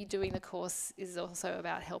maybe doing the course is also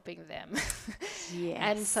about helping them. Yes.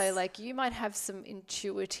 And so, like, you might have some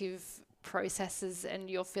intuitive processes and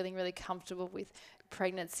you're feeling really comfortable with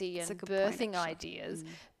pregnancy and birthing ideas,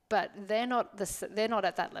 but they're not they're not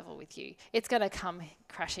at that level with you. It's going to come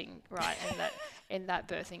crashing right in that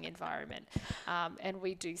birthing environment. And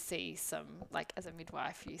we do see some, like as a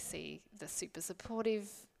midwife, you see the super supportive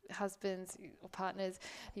husbands or partners.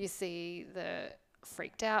 You see the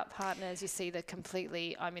freaked out partners. You see the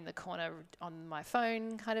completely I'm in the corner on my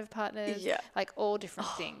phone kind of partners. Yeah. Like all different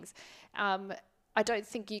things. I don't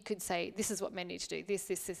think you could say this is what men need to do. This,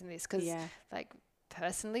 and this. Because like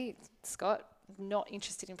personally, Scott, not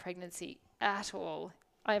interested in pregnancy at all.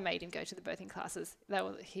 I made him go to the birthing classes.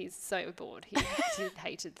 He's so bored. He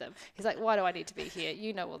hated them. He's like, why do I need to be here?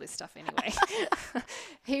 You know all this stuff anyway.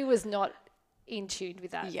 He was not in tune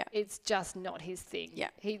with that. Yeah. It's just not his thing. Yeah.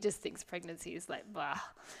 He just thinks pregnancy is like, blah.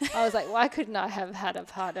 I was like, why couldn't I have had a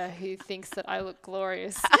partner who thinks that I look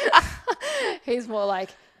glorious? He's more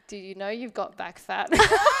like, do you know you've got back fat?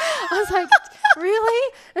 I was like,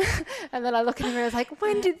 really? And then I look in the mirror, I was like,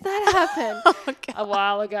 when did that happen? A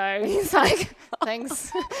while ago. He's like,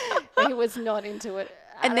 thanks. He was not into it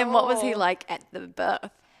And then what was he like at the birth?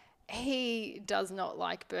 He does not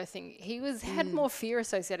like birthing. He had more fear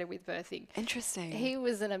associated with birthing. Interesting. He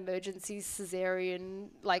was an emergency cesarean.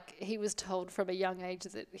 Like he was told from a young age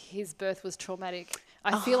that his birth was traumatic.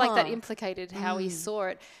 I feel like that implicated how he saw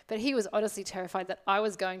it. But he was honestly terrified that I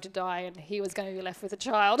was going to die and he was going to be left with a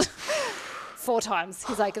child. 4 times.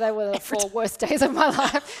 He's like, they were the 4 worst days of my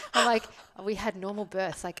life. I'm like, we had normal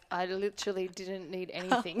births. Like, I literally didn't need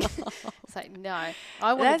anything. It's like, no.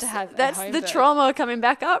 I wanted to have a home birth. Trauma coming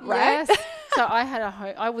back up, right? Yes. So I had a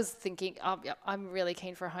home. I was thinking, I'm really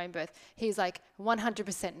keen for a home birth. He's like,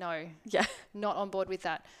 100% no. Yeah. Not on board with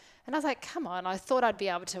that. And I was like, come on. I thought I'd be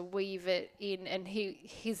able to weave it in. And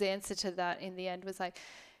his answer to that in the end was like,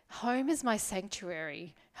 home is my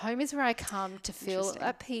sanctuary. Home is where I come to feel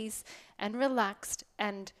at peace and relaxed.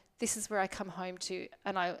 And this is where I come home to.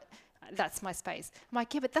 And that's my space. I'm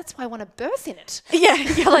like, yeah, but that's why I want to birth in it. Yeah,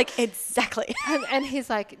 you're like, exactly. And he's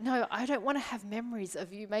like, no, I don't want to have memories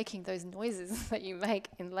of you making those noises that you make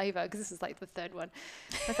in labor, because this is like the 3rd one.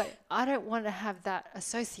 I was like, I don't want to have that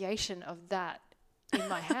association of that in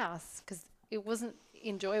my house, because it wasn't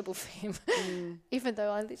enjoyable for him. Even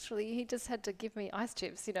though he just had to give me ice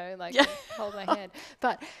chips, like hold my hand.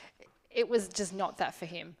 But it was just not that for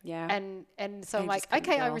him. Yeah. And so I'm like,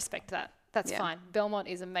 okay, I respect that. That's fine. Belmont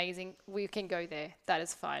is amazing. We can go there. That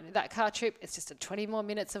is fine. That car trip, it's just 20 more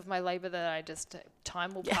minutes of my labor that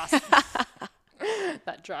time will pass.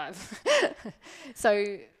 That drive.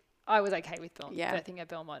 So I was okay with birthing at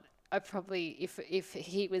Belmont. I probably, if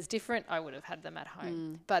he was different, I would have had them at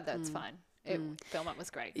home. But that's fine. Belmont was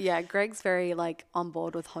great. Yeah, Greg's very on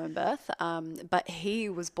board with home birth, but he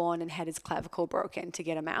was born and had his clavicle broken to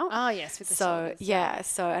get him out. Oh yes, with the shoulders. Yeah.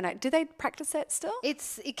 So do they practice that still?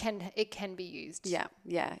 It can be used. Yeah.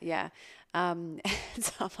 So I'm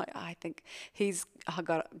like, I think he's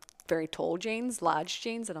got very tall genes, large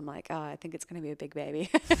genes, and I'm like, I think it's going to be a big baby.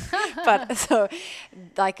 But so,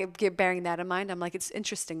 bearing that in mind, I'm like, it's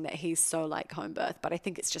interesting that he's so home birth, but I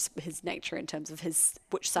think it's just his nature in terms of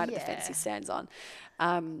which side of the fence he stands on.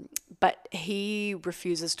 But he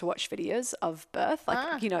refuses to watch videos of birth.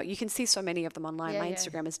 You can see so many of them online. My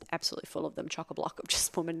Instagram is absolutely full of them, chock-a-block of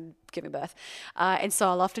just women giving birth. And so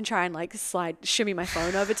I'll often try and shimmy my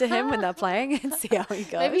phone over to him when they're playing and see how he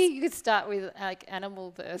goes. Maybe you could start with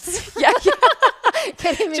animal births. Yeah.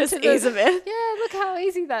 Get him just into ease him in. Yeah, look how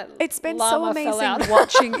easy that. It's been so amazing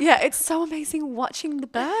watching. Yeah, it's so amazing watching the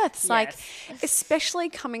births. Yes. Especially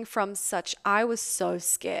coming from I was so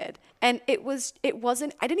scared. And it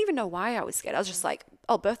wasn't, I didn't even know why I was scared. I was just like,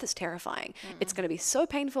 oh, birth is terrifying. It's going to be so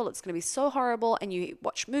painful. It's going to be so horrible. And you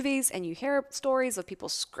watch movies and you hear stories of people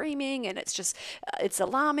screaming, and it's just, it's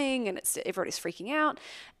alarming, and everybody's freaking out.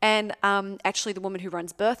 And actually the woman who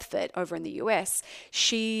runs BirthFit over in the US,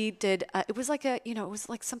 she did, it was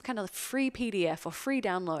like some kind of free PDF or free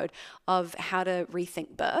download of how to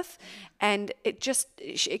rethink birth. And it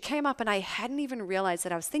came up, and I hadn't even realized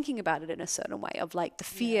that I was thinking about it in a certain way of the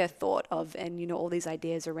fear thought of, and all these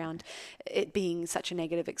ideas around it being such a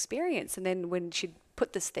negative experience. And then when she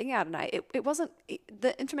put this thing out, and it wasn't,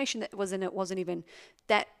 the information that was in it wasn't even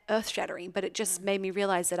that earth shattering, but it just made me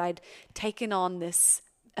realize that I'd taken on this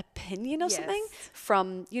opinion or something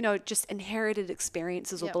from, just inherited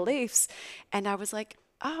experiences or beliefs. And I was like,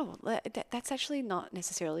 oh, that's actually not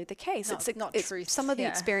necessarily the case. No, it's not truth. Some of the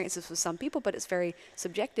experiences for some people, but it's very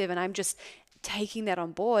subjective. And I'm just taking that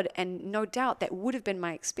on board. And no doubt that would have been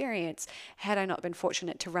my experience had I not been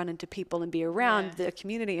fortunate to run into people and be around the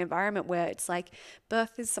community environment where it's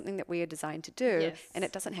birth is something that we are designed to do, and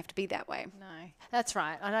it doesn't have to be that way. No, that's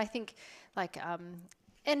right. And I think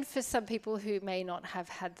and for some people who may not have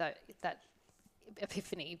had that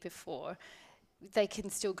epiphany before, they can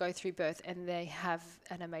still go through birth and they have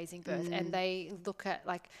an amazing birth. And they look at,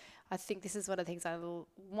 like, I think this is one of the things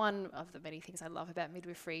one of the many things I love about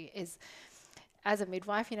midwifery is, as a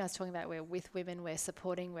midwife, I was talking about we're with women, we're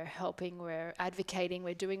supporting, we're helping, we're advocating,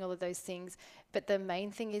 we're doing all of those things. But the main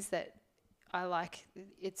thing is that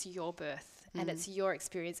it's your birth and it's your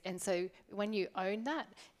experience. And so when you own that,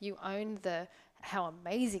 you own how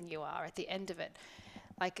amazing you are at the end of it.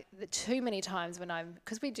 Like too many times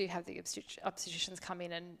because we do have the obstetricians come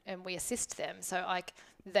in and we assist them. So like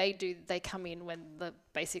they come in when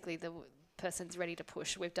basically the person's ready to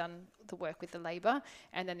push. We've done the work with the labour,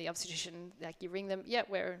 and then the obstetrician, like you ring them, yep,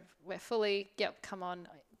 we're fully, yep, come on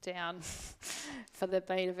down for the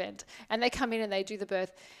main event. And they come in and they do the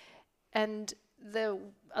birth. And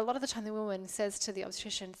a lot of the time the woman says to the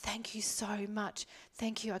obstetrician, thank you so much.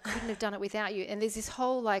 Thank you. I couldn't have done it without you. And there's this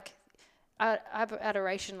whole like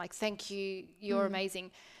adoration, like, thank you, you're amazing.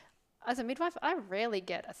 As a midwife, I rarely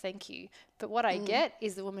get a thank you. But what I get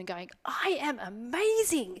is the woman going, I am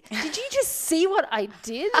amazing. Did you just see what I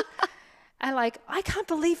did? And like, I can't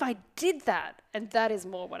believe I did that. And that is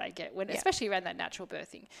more what I get especially around that natural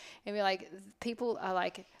birthing. And we're like, people are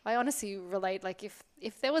like, I honestly relate, like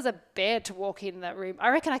if there was a bear to walk in that room, I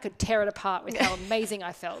reckon I could tear it apart with how amazing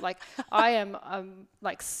I felt. Like I am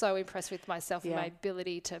like so impressed with myself and my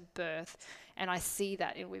ability to birth. And I see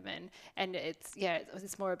that in women. And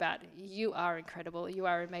it's more about, you are incredible, you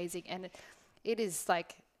are amazing. And it is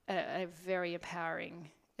like a very empowering,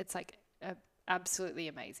 it's like absolutely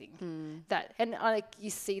amazing. And like you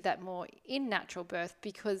see that more in natural birth,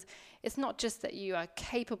 because it's not just that you are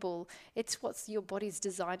capable, it's what your body's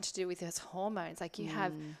designed to do with its hormones. Like you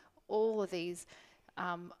have all of these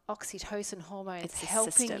oxytocin hormones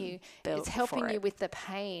helping you. It's helping you with the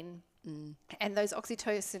pain. And those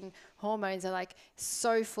oxytocin hormones are like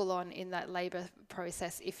so full on in that labor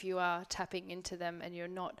process if you are tapping into them and you're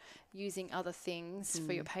not using other things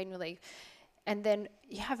for your pain relief. And then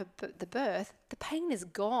you have the birth, the pain is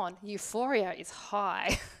gone, euphoria is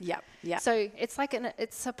high. Yeah. So it's like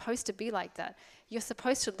it's supposed to be like that. You're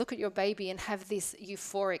supposed to look at your baby and have this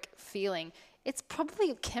euphoric feeling. It's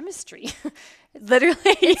probably chemistry. Literally,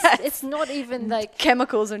 it's not even like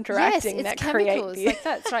chemicals interacting that chemicals. Create like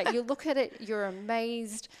that's right. You look at it, you're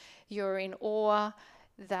amazed, you're in awe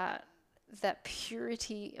that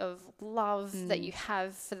purity of love that you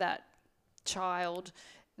have for that child,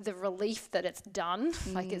 the relief that it's done,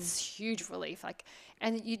 like it's huge relief. Like,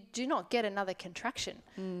 and you do not get another contraction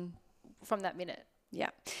from that minute. Yeah.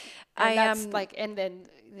 And that's like, and then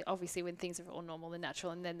obviously when things are all normal and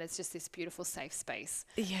natural, and then there's just this beautiful safe space.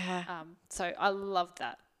 Yeah. So I love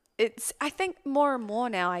that. I think more and more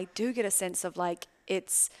now I do get a sense of like,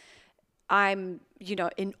 I'm,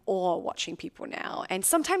 in awe watching people now. And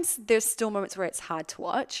sometimes there's still moments where it's hard to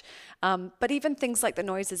watch. But even things like the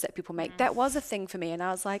noises that people make, that was a thing for me. And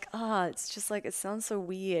I was like, it's just like, it sounds so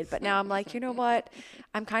weird. But now I'm like, you know what?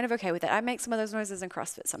 I'm kind of okay with it. I make some of those noises in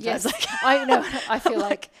CrossFit sometimes. Yes, I know. I feel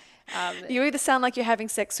like... you either sound like you're having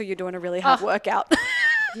sex or you're doing a really hard workout.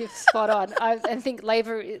 You're spot on. I think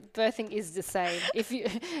birthing is the same.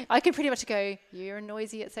 I can pretty much go, you're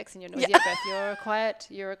noisy at sex and you're noisy at birth.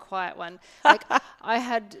 You're a quiet one. Like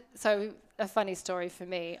a funny story for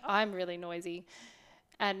me, I'm really noisy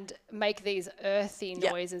and make these earthy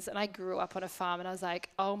noises. And I grew up on a farm and I was like,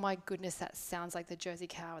 oh my goodness, that sounds like the Jersey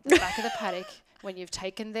cow at the back of the paddock when you've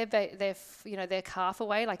taken their calf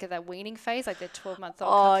away, like at that weaning phase, like their 12-month-old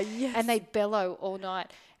calf, yes. And they bellow all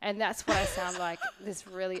night. And that's what I sound like, this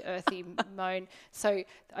really earthy moan. So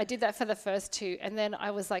I did that for the first two. And then I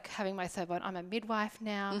was like having my third one. I'm a midwife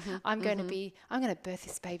now. I'm going to birth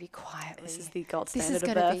this baby quietly. This is the gold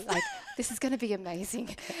standard of birth. This is going to be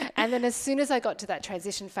amazing. And then as soon as I got to that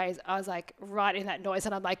transition phase, I was like right in that noise.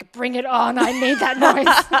 And I'm like, bring it on. I need that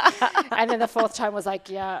noise. And then the fourth time was like,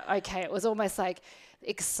 yeah, okay. It was almost like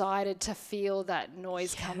excited to feel that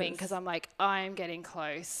noise coming, because I'm like, I'm getting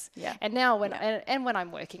close. Yeah. And now when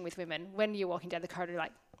I'm working with women, when you're walking down the corridor,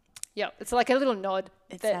 like, it's like a little nod.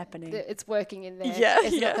 It's happening. It's working in there. Yeah,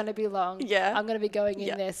 it's not going to be long. Yeah. I'm going to be going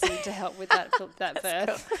in there soon to help with that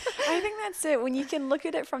birth. Cool. I think that's it. When you can look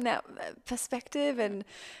at it from that perspective and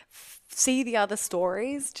see the other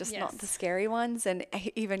stories, just not the scary ones. And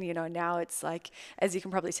even, now it's like, as you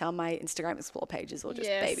can probably tell, my Instagram Explore page is all just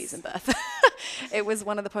babies and birth. It was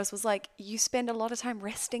one of the posts was like, you spend a lot of time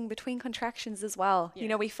resting between contractions as well.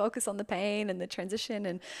 Yeah. We focus on the pain and the transition.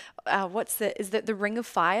 And is that the ring of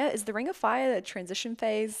fire? Is the ring of fire the transition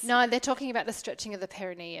phase? No, they're talking about the stretching of the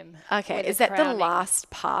perineum. Okay. Is that crowning. The last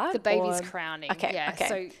part? The baby's crowning. Okay. Yeah. Okay.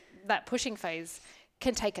 So that pushing phase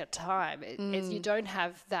can take a time. You don't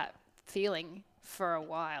have that feeling for a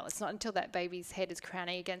while. It's not until that baby's head is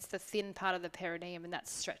crowning against the thin part of the perineum and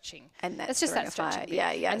that's stretching. And that's it's just that stretching bit.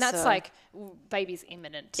 Yeah. And that's like, baby's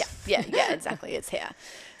imminent. Yeah, exactly. It's here.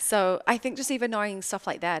 So I think just even knowing stuff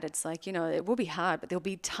like that, it's like, you know, it will be hard, but there'll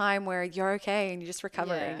be time where you're okay and you're just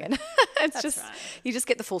recovering. And it's just, you just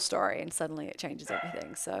get the full story and suddenly it changes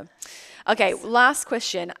everything. So, okay, last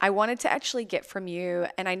question. I wanted to actually get from you,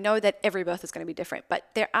 and I know that every birth is going to be different, but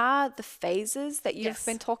there are the phases that you've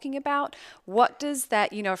been talking about. What does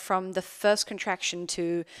that, you know, from the first contraction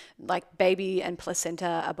to like baby and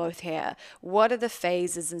placenta are both here, what are the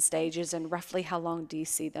phases and stages, and roughly how long do you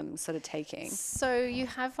see them sort of taking? So you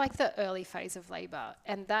have like the early phase of labor,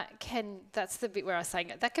 and that's the bit where I was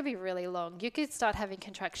saying that can be really long. You could start having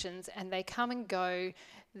contractions and they come and go,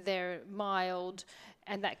 they're mild,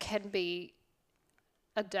 and that can be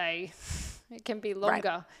a day. It can be longer.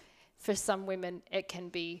 Right. For some women, it can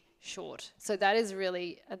be short. So that is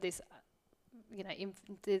really this, you know,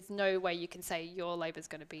 there's no way you can say your labor is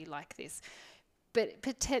going to be like this. But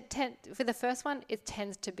for the first one, it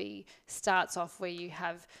tends to be, starts off where you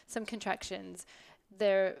have some contractions.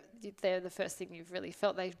 They're the first thing you've really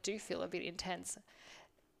felt. They do feel a bit intense.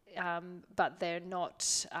 But they're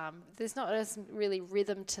not, there's not as really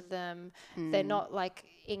rhythm to them. They're not like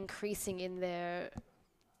increasing in their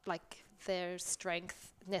strength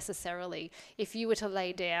necessarily. If you were to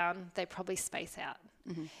lay down, they probably space out.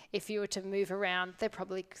 If you were to move around, they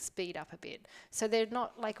probably speed up a bit. So they're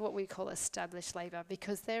not like what we call established labor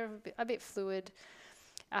because they're a bit fluid.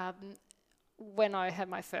 When I had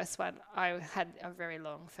my first one, I had a very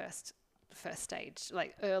long first stage,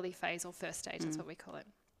 like early phase or first stage, that's what we call it.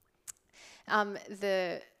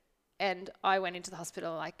 And I went into the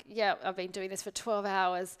hospital like, I've been doing this for 12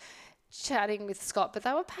 hours, chatting with Scott, but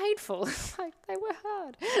they were painful. Like, they were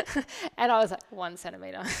hard. And I was like, 1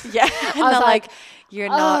 centimeter. Yeah. And I was like, you're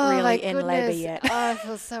not really in labor yet. I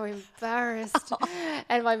feel so embarrassed.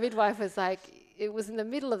 And my midwife was like, it was in the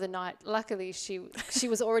middle of the night. Luckily, she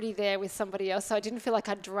was already there with somebody else, so I didn't feel like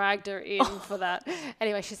I dragged her in for that.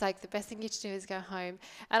 Anyway, she's like, the best thing you should do is go home.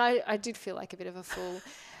 And I did feel like a bit of a fool.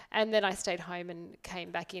 And then I stayed home and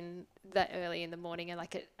came back in that early in the morning, and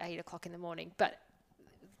like at 8 o'clock in the morning. But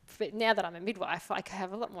now that I'm a midwife, I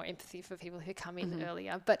have a lot more empathy for people who come in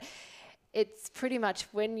earlier. But it's pretty much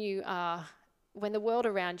when the world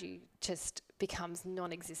around you just becomes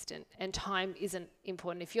non-existent and time isn't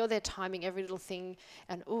important. If you're there timing every little thing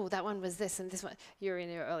and, that one was this and this one, you're in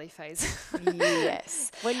your early phase.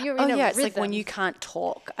 Yes. When you're in a it's rhythm, like when you can't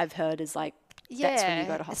talk, I've heard is like, that's when you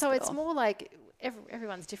go to hospital. So it's more like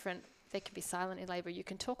everyone's different. They can be silent in labour. You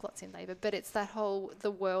can talk lots in labour, but it's that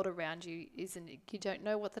the world around you isn't. You don't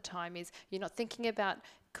know what the time is. You're not thinking about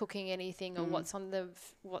cooking anything or what's on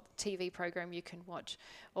what TV program you can watch,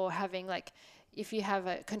 or having like, if you have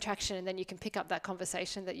a contraction and then you can pick up that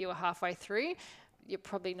conversation that you were halfway through, you're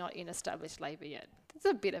probably not in established labour yet. It's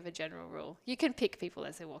a bit of a general rule. You can pick people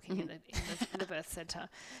as they're walking in the birth centre,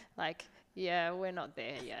 like. Yeah, we're not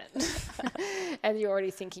there yet. And you're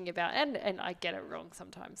already thinking about, and I get it wrong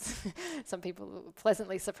sometimes. Some people will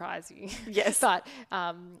pleasantly surprise you. Yes. But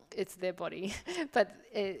it's their body. But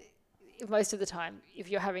most of the time, if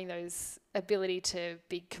you're having those ability to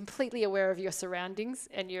be completely aware of your surroundings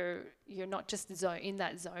and you're not just in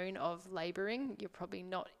that zone of labouring, you're probably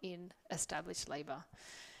not in established labour.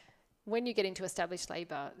 When you get into established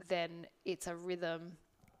labour, then it's a rhythm.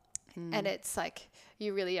 And it's like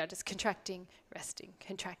you really are just contracting, resting,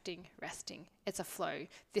 contracting, resting. It's a flow.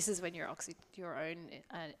 This is when your own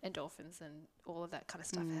endorphins and all of that kind of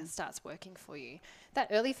stuff starts working for you. That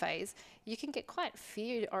early phase, you can get quite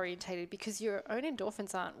fear orientated because your own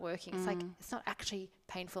endorphins aren't working. It's like it's not actually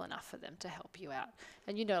painful enough for them to help you out.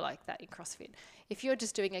 And you know, like that in CrossFit. If you're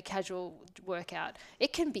just doing a casual workout,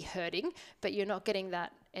 it can be hurting, but you're not getting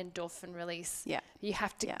that endorphin release. Yeah. You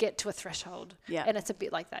have to get to a threshold. Yeah. And it's a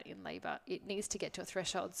bit like that in labour. It needs to get to a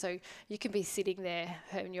threshold. So you can be sitting there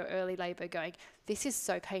in your early labour going, this is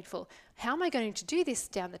so painful. How am I going to do this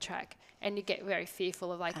down the track? And you get very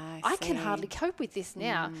fearful of like, I can hardly cope with this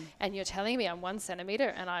now. And you're telling me I'm 1 centimetre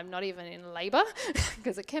and I'm not even in labour,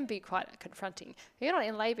 because it can be quite confronting. You're not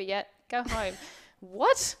in labour yet. Go home.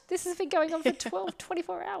 What? This has been going on for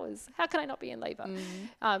 24 hours. How can I not be in labour?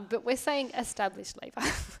 But we're saying established labour.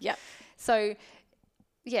 Yep. So,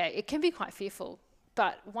 yeah, it can be quite fearful.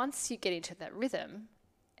 But once you get into that rhythm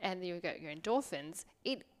and you get your endorphins,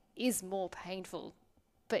 it is more painful,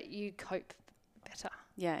 but you cope better.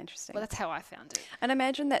 Yeah, interesting. Well, that's how I found it. And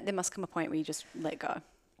imagine that there must come a point where you just let go.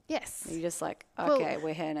 Yes. You're just like, Well, okay,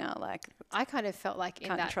 we're here now. Like, I kind of felt like in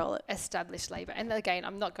can't that control it. established labour, and again,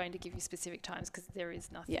 I'm not going to give you specific times because there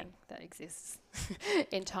is nothing that exists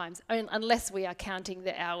in times, unless we are counting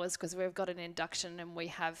the hours, because we've got an induction and we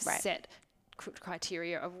have set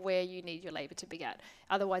criteria of where you need your labour to be at.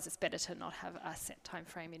 Otherwise, it's better to not have a set time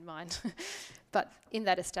frame in mind. But in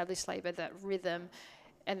that established labour, that rhythm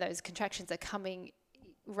and those contractions are coming,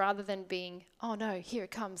 rather than being, oh no, here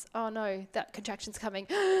it comes, oh no, that contraction's coming,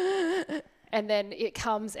 and then it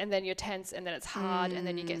comes, and then you're tense, and then it's hard, and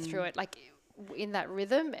then you get through it. Like in that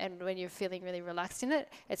rhythm, and when you're feeling really relaxed in it,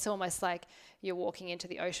 it's almost like you're walking into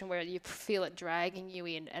the ocean where you feel it dragging you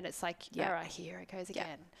in, and it's like, all right, here it goes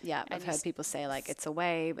again. Yeah, I've heard people say like it's a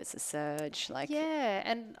wave, it's a surge, like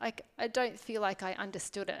and like I don't feel like I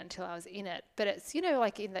understood it until I was in it, but it's, you know,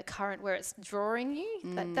 like in the current where it's drawing you,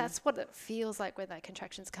 that's what it feels like when that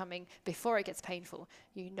contraction's coming. Before it gets painful,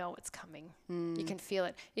 you know it's coming. You can feel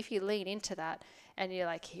it. If you lean into that and you're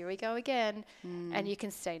like, here we go again, and you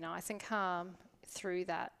can stay nice and calm through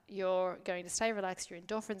that, you're going to stay relaxed, your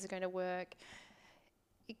endorphins are going to work.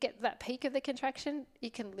 You get that peak of the contraction,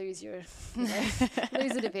 you can lose your, lose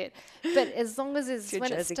it a bit. But as long as it's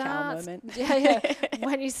when it starts,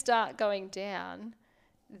 when you start going down,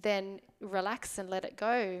 then relax and let it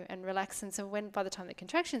go and relax. And so when, by the time the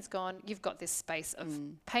contraction's gone, you've got this space of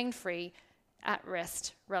pain-free, at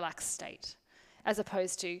rest, relaxed state. As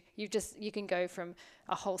opposed to you can go from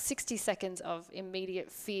a whole 60 seconds of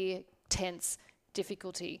immediate fear, tense,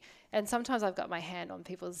 difficulty. And sometimes I've got my hand on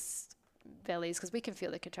people's bellies because we can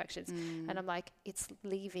feel the contractions. And I'm like, it's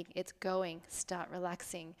leaving, it's going, start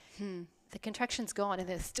relaxing. The contraction's gone and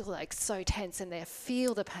they're still like so tense and they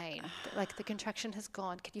feel the pain. Like the contraction has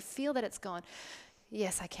gone. Can you feel that it's gone?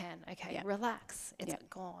 Yes, I can. Okay, relax. It's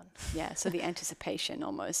gone. Yeah, so the anticipation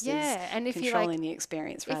almost is and if controlling the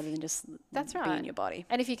experience rather than just being in your body.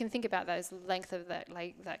 And if you can think about those length of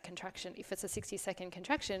that contraction, if it's a 60-second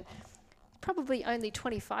contraction, probably only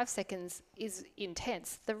 25 seconds is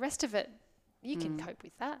intense. The rest of it, you can cope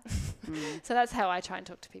with that. So that's how I try and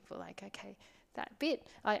talk to people. Like, okay, that bit.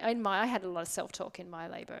 I had a lot of self-talk in my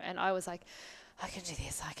labour, and I was like, I can do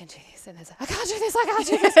this, I can do this. And there's like, I can't do this, I can't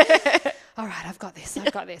do this. All right, I've got this,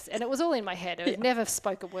 I've got this. And it was all in my head. I never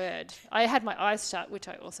spoke a word. I had my eyes shut, which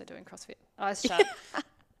I also do in CrossFit. Eyes shut,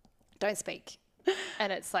 don't speak.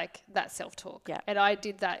 And it's like that self-talk. Yeah. And I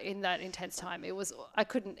did that in that intense time. It was, I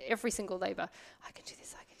couldn't, every single labour, I can do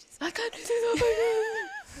this, I can do this, I can't do this, oh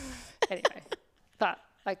my God. Anyway, but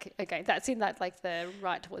like, again, that's in that like the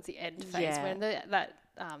right towards the end phase when that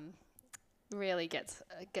really gets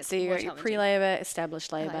so you got your pre-labour,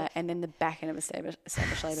 established labour, and then the back end of established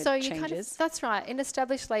labour so changes. Kind of, that's right. In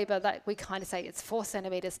established labour, that we kind of say it's 4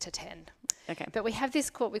 centimetres to 10. Okay. But we have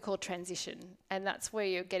this what we call transition, and that's where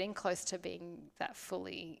you're getting close to being that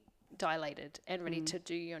fully dilated and ready to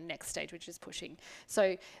do your next stage, which is pushing.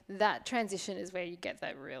 So that transition is where you get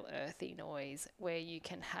that real earthy noise, where you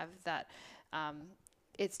can have that.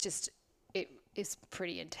 It's just it's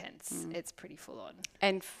pretty intense. It's pretty full on.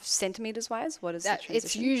 And centimetres wise, what is that transition?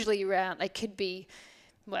 It's usually around. It could be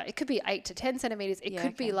 8 to 10 centimetres. It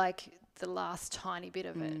could be like the last tiny bit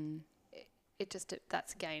of it. It just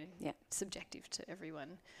that's again subjective to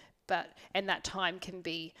everyone, and that time can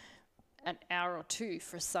be an hour or two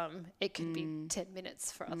for some. It could be 10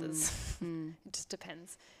 minutes for others. It just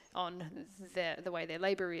depends on the way their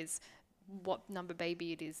labour is, what number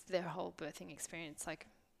baby it is, their whole birthing experience. Like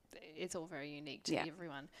it's all very unique to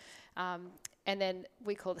everyone. And then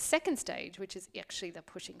we call the second stage, which is actually the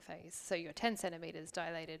pushing phase. So you're 10 centimetres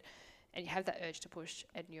dilated and you have that urge to push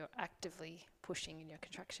and you're actively pushing in your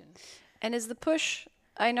contraction. And is the push,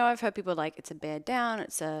 I know I've heard people like it's a bear down,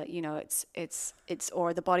 it's a, it's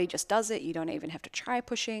or the body just does it, you don't even have to try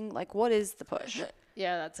pushing. Like what is the push?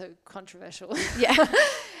 Yeah, that's a controversial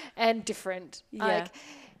and different. Yeah.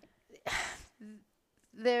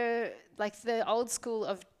 They're like the old school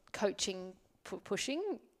of coaching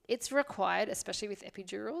pushing. It's required, especially with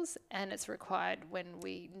epidurals, and it's required when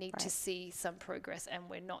we need to see some progress and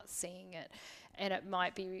we're not seeing it. And it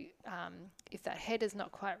might be if that head is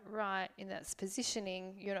not quite right in that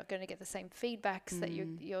positioning, you're not going to get the same feedbacks that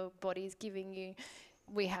your body is giving you.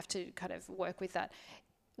 We have to kind of work with that.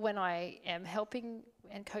 When I am helping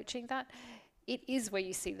and coaching that, it is where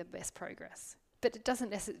you see the best progress. But it doesn't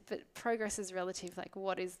necessarily, but progress is relative, like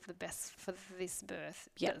what is the best for this birth?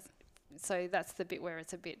 Yeah. So that's the bit where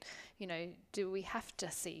it's a bit, do we have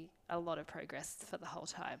to see a lot of progress for the whole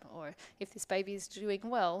time? Or if this baby is doing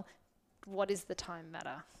well, what is the time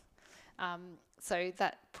matter? So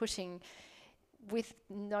that pushing with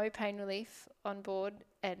no pain relief on board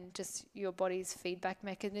and just your body's feedback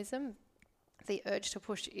mechanism, the urge to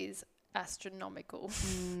push is astronomical.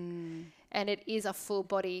 And it is a full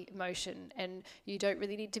body motion, and you don't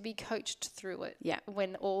really need to be coached through it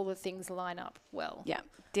when all the things line up well. Yeah.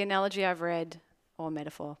 The analogy I've read, or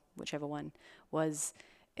metaphor, whichever one, was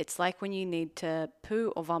it's like when you need to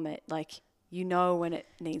poo or vomit, like you know when it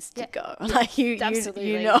needs to go. Like you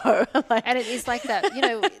know. Like, and it is like that,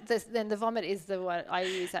 then the vomit is the one I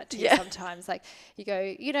use that too sometimes. Like you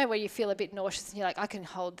go, where you feel a bit nauseous and you're like, I can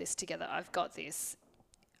hold this together. I've got this.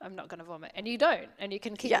 I'm not going to vomit. And you don't, and you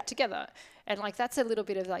can keep it together. And like, that's a little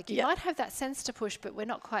bit of like, you might have that sense to push, but we're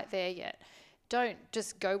not quite there yet. Don't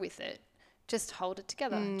just go with it. Just hold it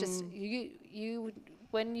together. Just you,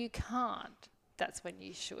 when you can't, that's when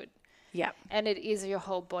you should. Yeah. And it is your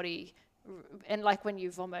whole body. And like when you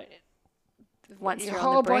vomit, once your you're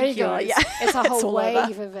whole on the brink, body goes, it's a whole wave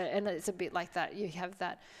over. of it. And it's a bit like that.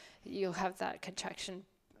 You'll have that contraction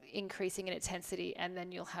increasing in intensity, and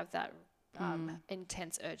then you'll have that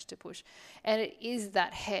intense urge to push. And it is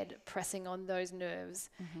that head pressing on those nerves,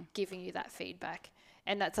 giving you that feedback.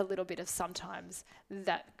 And that's a little bit of sometimes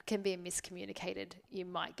that can be miscommunicated. You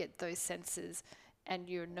might get those senses and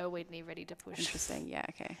you're nowhere near ready to push. Interesting. Yeah.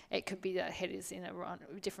 Okay. It could be that head is in a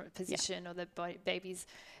different position, or the baby's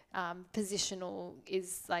positional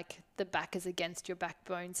is like the back is against your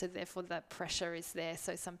backbone, so therefore that pressure is there.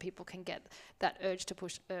 So some people can get that urge to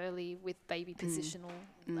push early with baby positional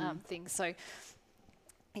things. So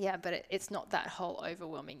yeah, but it's not that whole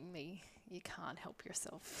overwhelmingly you can't help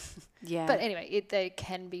yourself. Yeah. But anyway, they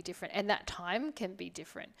can be different, and that time can be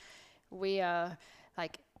different. We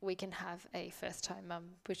can have a first-time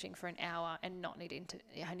mum pushing for an hour and not need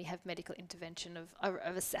only have medical intervention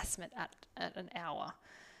of assessment at an hour.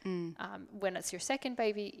 When it's your second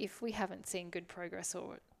baby, if we haven't seen good progress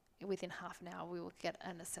or within half an hour, we will get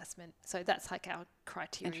an assessment. So that's like our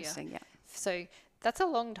criteria. Interesting, yeah. So that's a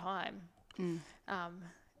long time.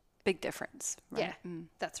 Big difference. Right? Yeah,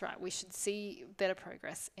 that's right. We should see better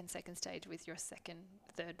progress in second stage with your second,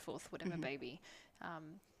 third, fourth, whatever baby,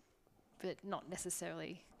 but not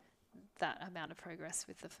necessarily that amount of progress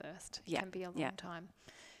with the first. It can be a long time.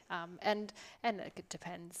 And it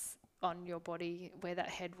depends on your body, where that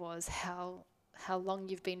head was, how long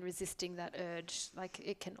you've been resisting that urge. Like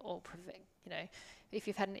it can all prevent, if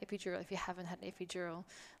you've had an epidural, if you haven't had an epidural,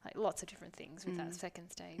 like lots of different things with that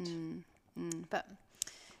second stage. But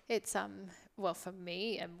it's, well, for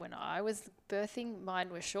me, and when I was birthing,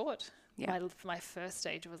 mine was short. Yeah. My first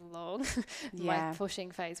stage was long. My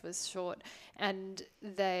pushing phase was short, and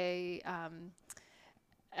and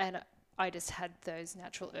I just had those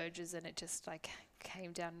natural urges, and it just like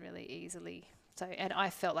came down really easily. So, and I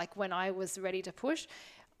felt like when I was ready to push,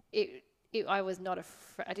 I was not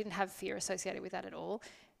I didn't have fear associated with that at all.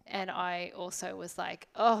 And I also was like,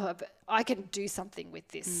 oh, but I can do something with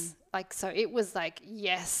this. Like, so it was like,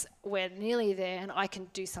 yes, we're nearly there and I can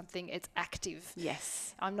do something. It's active.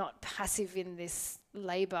 Yes. I'm not passive in this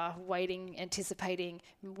labor, waiting, anticipating,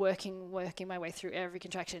 working my way through every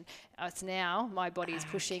contraction. It's now my body is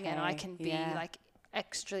pushing and I can be like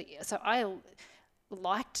extra. So I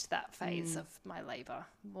liked that phase of my labor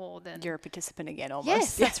more than... You're a participant again almost.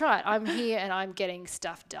 Yes, that's right. I'm here and I'm getting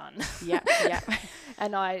stuff done. Yeah.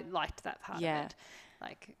 And I liked that part of it.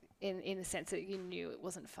 Like in the sense that you knew it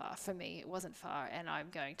wasn't far. For me, it wasn't far, and I'm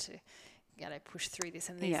going to push through this,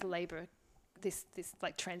 and this labor, this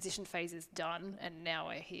like transition phase is done, and now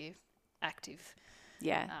we're here active.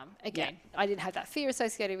 Yeah. Again, I didn't have that fear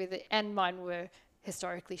associated with it, and mine were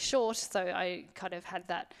historically short, so I kind of had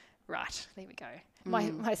that, right, there we go.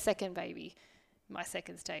 My second baby, my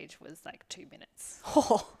second stage was like 2 minutes.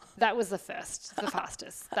 Oh. That was the fastest.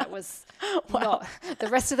 That was not, the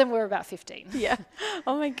rest of them were about 15. Yeah.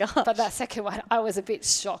 Oh my gosh. But that second one, I was a bit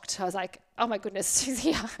shocked. I was like, oh my goodness, she's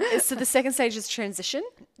here. So the second stage is transition?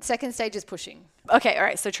 Second stage is pushing. Okay, all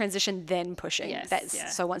right. So transition, then pushing.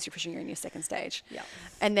 Yes. So once you're pushing, you're in your second stage. Yeah.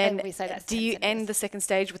 And then we say that's do you end the second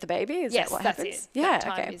stage with the baby? Is that what happens? That's it. Yeah,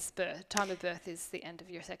 time of birth is the end of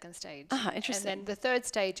your second stage. Interesting. And then the third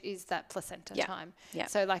stage is that placenta time. Yeah.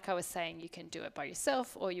 So like I was saying, you can do it by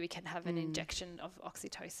yourself, or you can have an injection of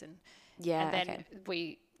oxytocin. Yeah. And then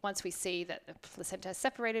once we see that the placenta is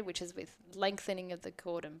separated, which is with lengthening of the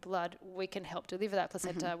cord and blood, we can help deliver that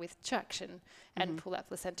placenta with traction and pull that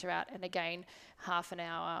placenta out. And again, half an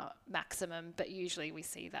hour maximum, but usually we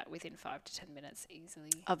see that within 5 to 10 minutes easily.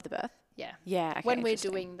 Of the birth? Yeah. Yeah. Okay, when we're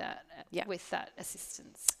doing that with that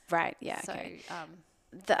assistance. Right. Yeah. Okay.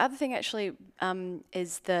 the other thing actually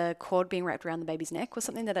is the cord being wrapped around the baby's neck was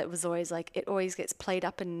something that it was always like, it always gets played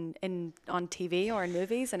up in on TV or in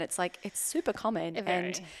movies, and it's like, it's super common,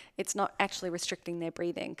 and it's not actually restricting their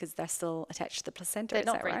breathing because they're still attached to the placenta. They're is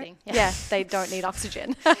not that breathing. Right? Yeah, they don't need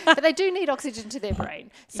oxygen. But they do need oxygen to their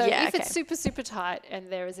brain. So Yeah, if okay. it's super, super tight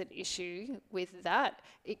and there is an issue with that,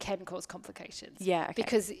 it can cause complications. Yeah, okay.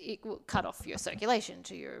 Because it will cut off your circulation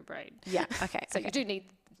to your brain. Yeah, okay. So okay.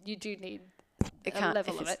 you do need It a can't,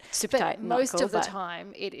 level if of it's it. super But tight, not most cool, of the but-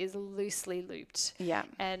 time it is loosely looped. Yeah.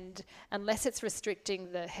 And unless it's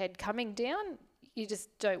restricting the head coming down, you just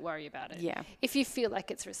don't worry about it. Yeah. If you feel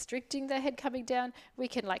like it's restricting the head coming down, we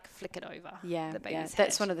can like flick it over. Yeah, The baby's yeah. head.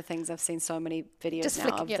 That's one of the things I've seen so many videos Just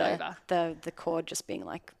now flicking of it over. the cord just being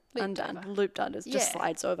like Looped undone, over. looped under, it just Yeah.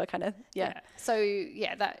 slides over kind of. Yeah. So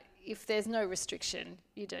yeah, that if there's no restriction,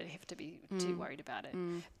 you don't have to be too worried about it.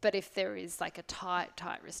 But if there is like a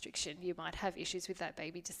tight restriction, you might have issues with that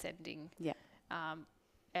baby descending. Yeah.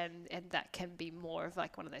 And that can be more of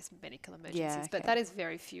like one of those medical emergencies. Yeah, But okay. that is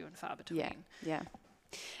very few and far between. Yeah. Yeah.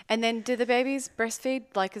 And then do the babies breastfeed?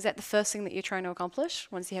 Like, is that the first thing that you're trying to accomplish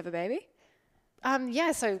once you have a baby?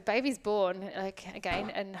 Yeah, so baby's born, like again,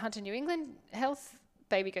 in Hunter, New England health,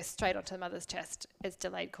 baby goes straight onto the mother's chest. It's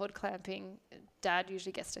delayed cord clamping. Dad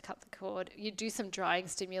usually gets to cut the cord. You do some drying,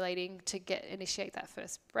 stimulating to initiate that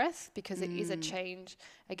first breath because it is a change.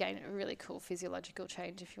 Again, a really cool physiological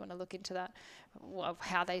change if you want to look into that, of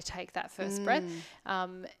how they take that first breath.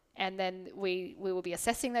 And then we will be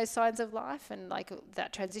assessing those signs of life and like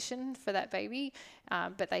that transition for that baby.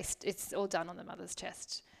 But it's all done on the mother's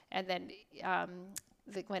chest. And then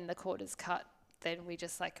when the cord is cut, then we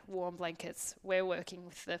just like warm blankets. We're working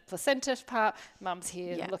with the placenta part. Mum's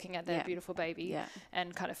here looking at their beautiful baby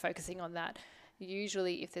and kind of focusing on that.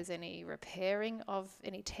 Usually if there's any repairing of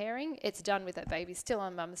any tearing, it's done with that baby still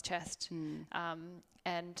on mum's chest.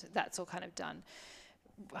 And that's all kind of done,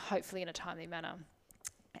 hopefully in a timely manner.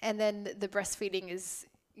 And then the breastfeeding is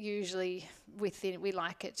usually we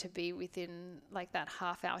like it to be within like that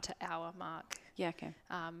half hour to hour mark. Yeah, okay.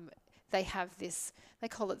 They have this, they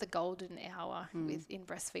call it the golden hour in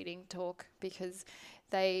breastfeeding talk because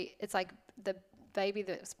it's like the baby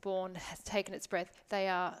that's born has taken its breath. They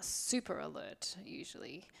are super alert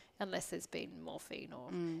usually, unless there's been morphine or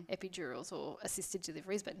epidurals or assisted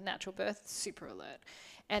deliveries, but natural birth, super alert.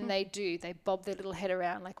 And they bob their little head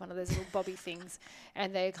around like one of those little bobby things,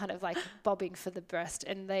 and they're kind of like bobbing for the breast,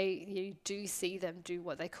 and you do see them do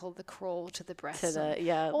what they call the crawl to the breast.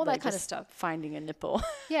 All that kind of stuff. Finding a nipple.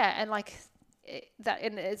 Yeah, and like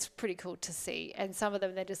and it's pretty cool to see. And some of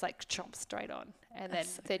them, they're just like chomp straight on. And then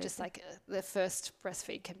they're just like, the first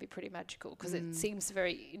breastfeed can be pretty magical because it seems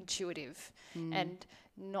very intuitive and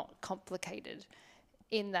not complicated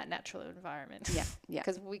in that natural environment. Yeah, yeah.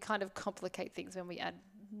 Because we kind of complicate things when we add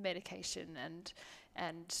medication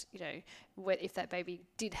and you know, if that baby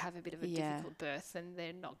did have a bit of a difficult birth, then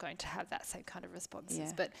they're not going to have that same kind of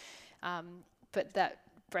responses. Yeah. But that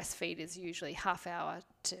breastfeed is usually half hour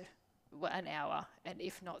to an hour, and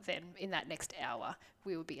if not, then in that next hour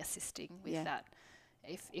we will be assisting with that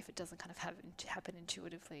if it doesn't kind of happen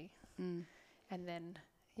intuitively. And then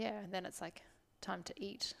it's like time to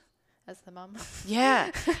eat as the mum. Yeah.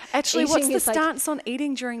 Actually, what's Eating the is like- stance on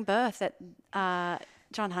eating during birth at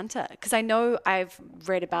John Hunter? Because I know I've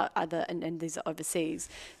read about and these are overseas,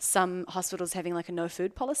 some hospitals having like a no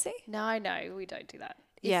food policy. No, we don't do that.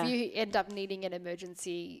 Yeah. If you end up needing an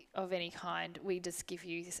emergency of any kind, we just give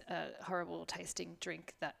you a horrible tasting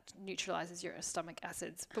drink that neutralizes your stomach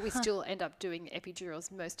acids. But we still end up doing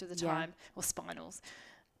epidurals most of the time, or spinals,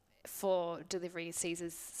 for delivery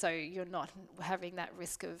Caesars. So you're not having that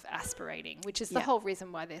risk of aspirating, which is the whole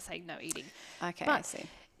reason why they're saying no eating. Okay, But I see.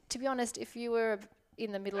 to be honest, if you were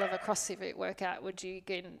in the middle of a CrossFit workout, would you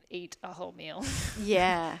go and eat a whole meal?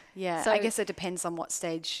 Yeah, yeah. So I guess it depends on what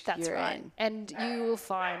stage That's you're right. in. And you will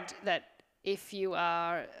find that if you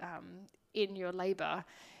are in your labour,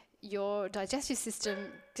 your digestive system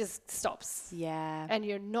just stops. Yeah. And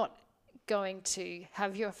you're not going to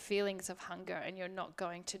have your feelings of hunger, and you're not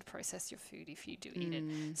going to process your food if you do eat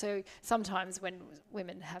it. So sometimes when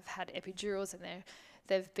women have had epidurals and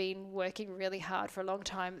they've been working really hard for a long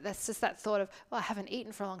time, that's just that thought of, well, I haven't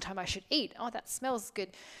eaten for a long time, I should eat. Oh, that smells good.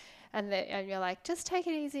 And you're like, just take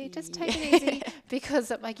it easy, just take it easy.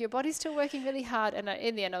 Because like your body's still working really hard. And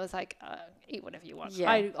in the end, I was like, eat whatever you want.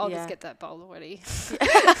 Yeah, I'll just get that bowl already.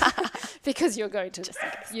 Because you're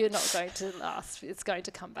not going to last. It's going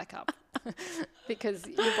to come back up. because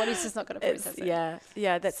your body's just not going to process it.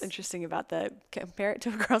 Yeah, that's interesting about compare it to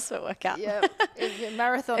a CrossFit workout. Yeah, if your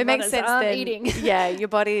marathon it makes runners sense aren't then. eating. Yeah, your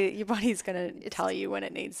body's going to tell you when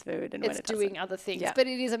it needs food and when It's it doing doesn't. other things, Yeah. but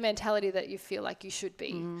it is a mentality that you feel like you should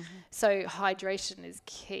be. So hydration is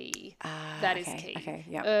key. That is key. Okay,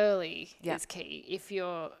 yeah. Early Yeah. is key.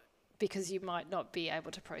 Because you might not be able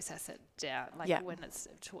to process it down, when it's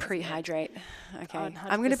towards the end. Pre-hydrate. Okay. 100%.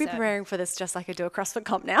 I'm going to be preparing for this just like I do a CrossFit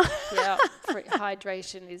comp now. Yeah,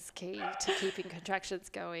 hydration is key to keeping contractions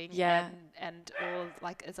going. Yeah. and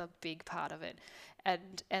all is a big part of it,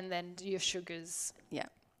 and then your sugars. Yeah.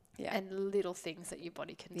 And little things that your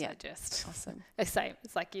body can digest. Awesome. Same.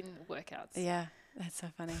 It's like in workouts. Yeah. That's so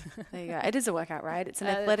funny. There you go. It is a workout, right? It's an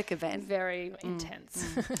athletic event. Very intense.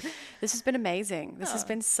 This has been amazing. This has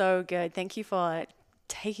been so good. Thank you for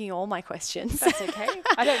taking all my questions. That's okay.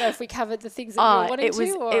 I don't know if we covered the things that you wanted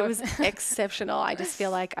it was exceptional. I just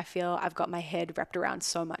feel I've got my head wrapped around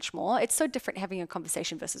so much more. It's so different having a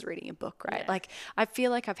conversation versus reading a book, right? Yeah. Like I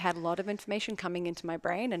feel like I've had a lot of information coming into my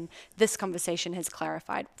brain, and this conversation has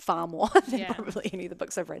clarified far more than probably any of the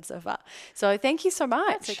books I've read so far. So thank you so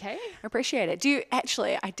much. That's okay. I appreciate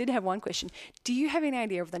it. I did have one question. Do you have any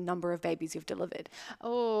idea of the number of babies you've delivered?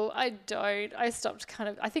 Oh, I don't. I stopped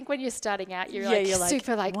I think when you're starting out, you're super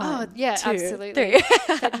one, oh yeah, 2, absolutely.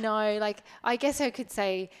 3. But no, I guess I could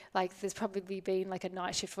say there's probably been a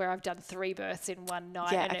night shift where I've done 3 births in one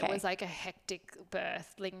night, and it was a hectic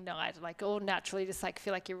birthing night, all naturally just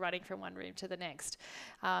feel like you're running from one room to the next.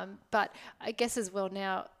 But I guess as well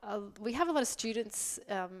now, we have a lot of students,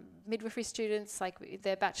 midwifery students,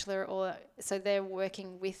 their bachelor, so they're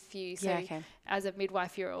working with you. So as a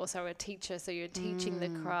midwife, you're also a teacher, so you're teaching the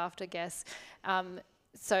craft, I guess.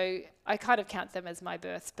 So I kind of count them as my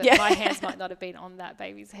births, but my hands might not have been on that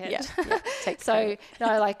baby's head. So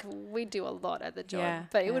no, we do a lot at the job,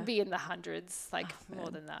 but it would be in the hundreds, more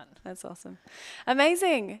than that. That's awesome.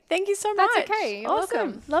 Amazing. Thank you so much. That's okay. You're awesome.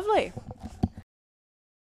 welcome. Lovely.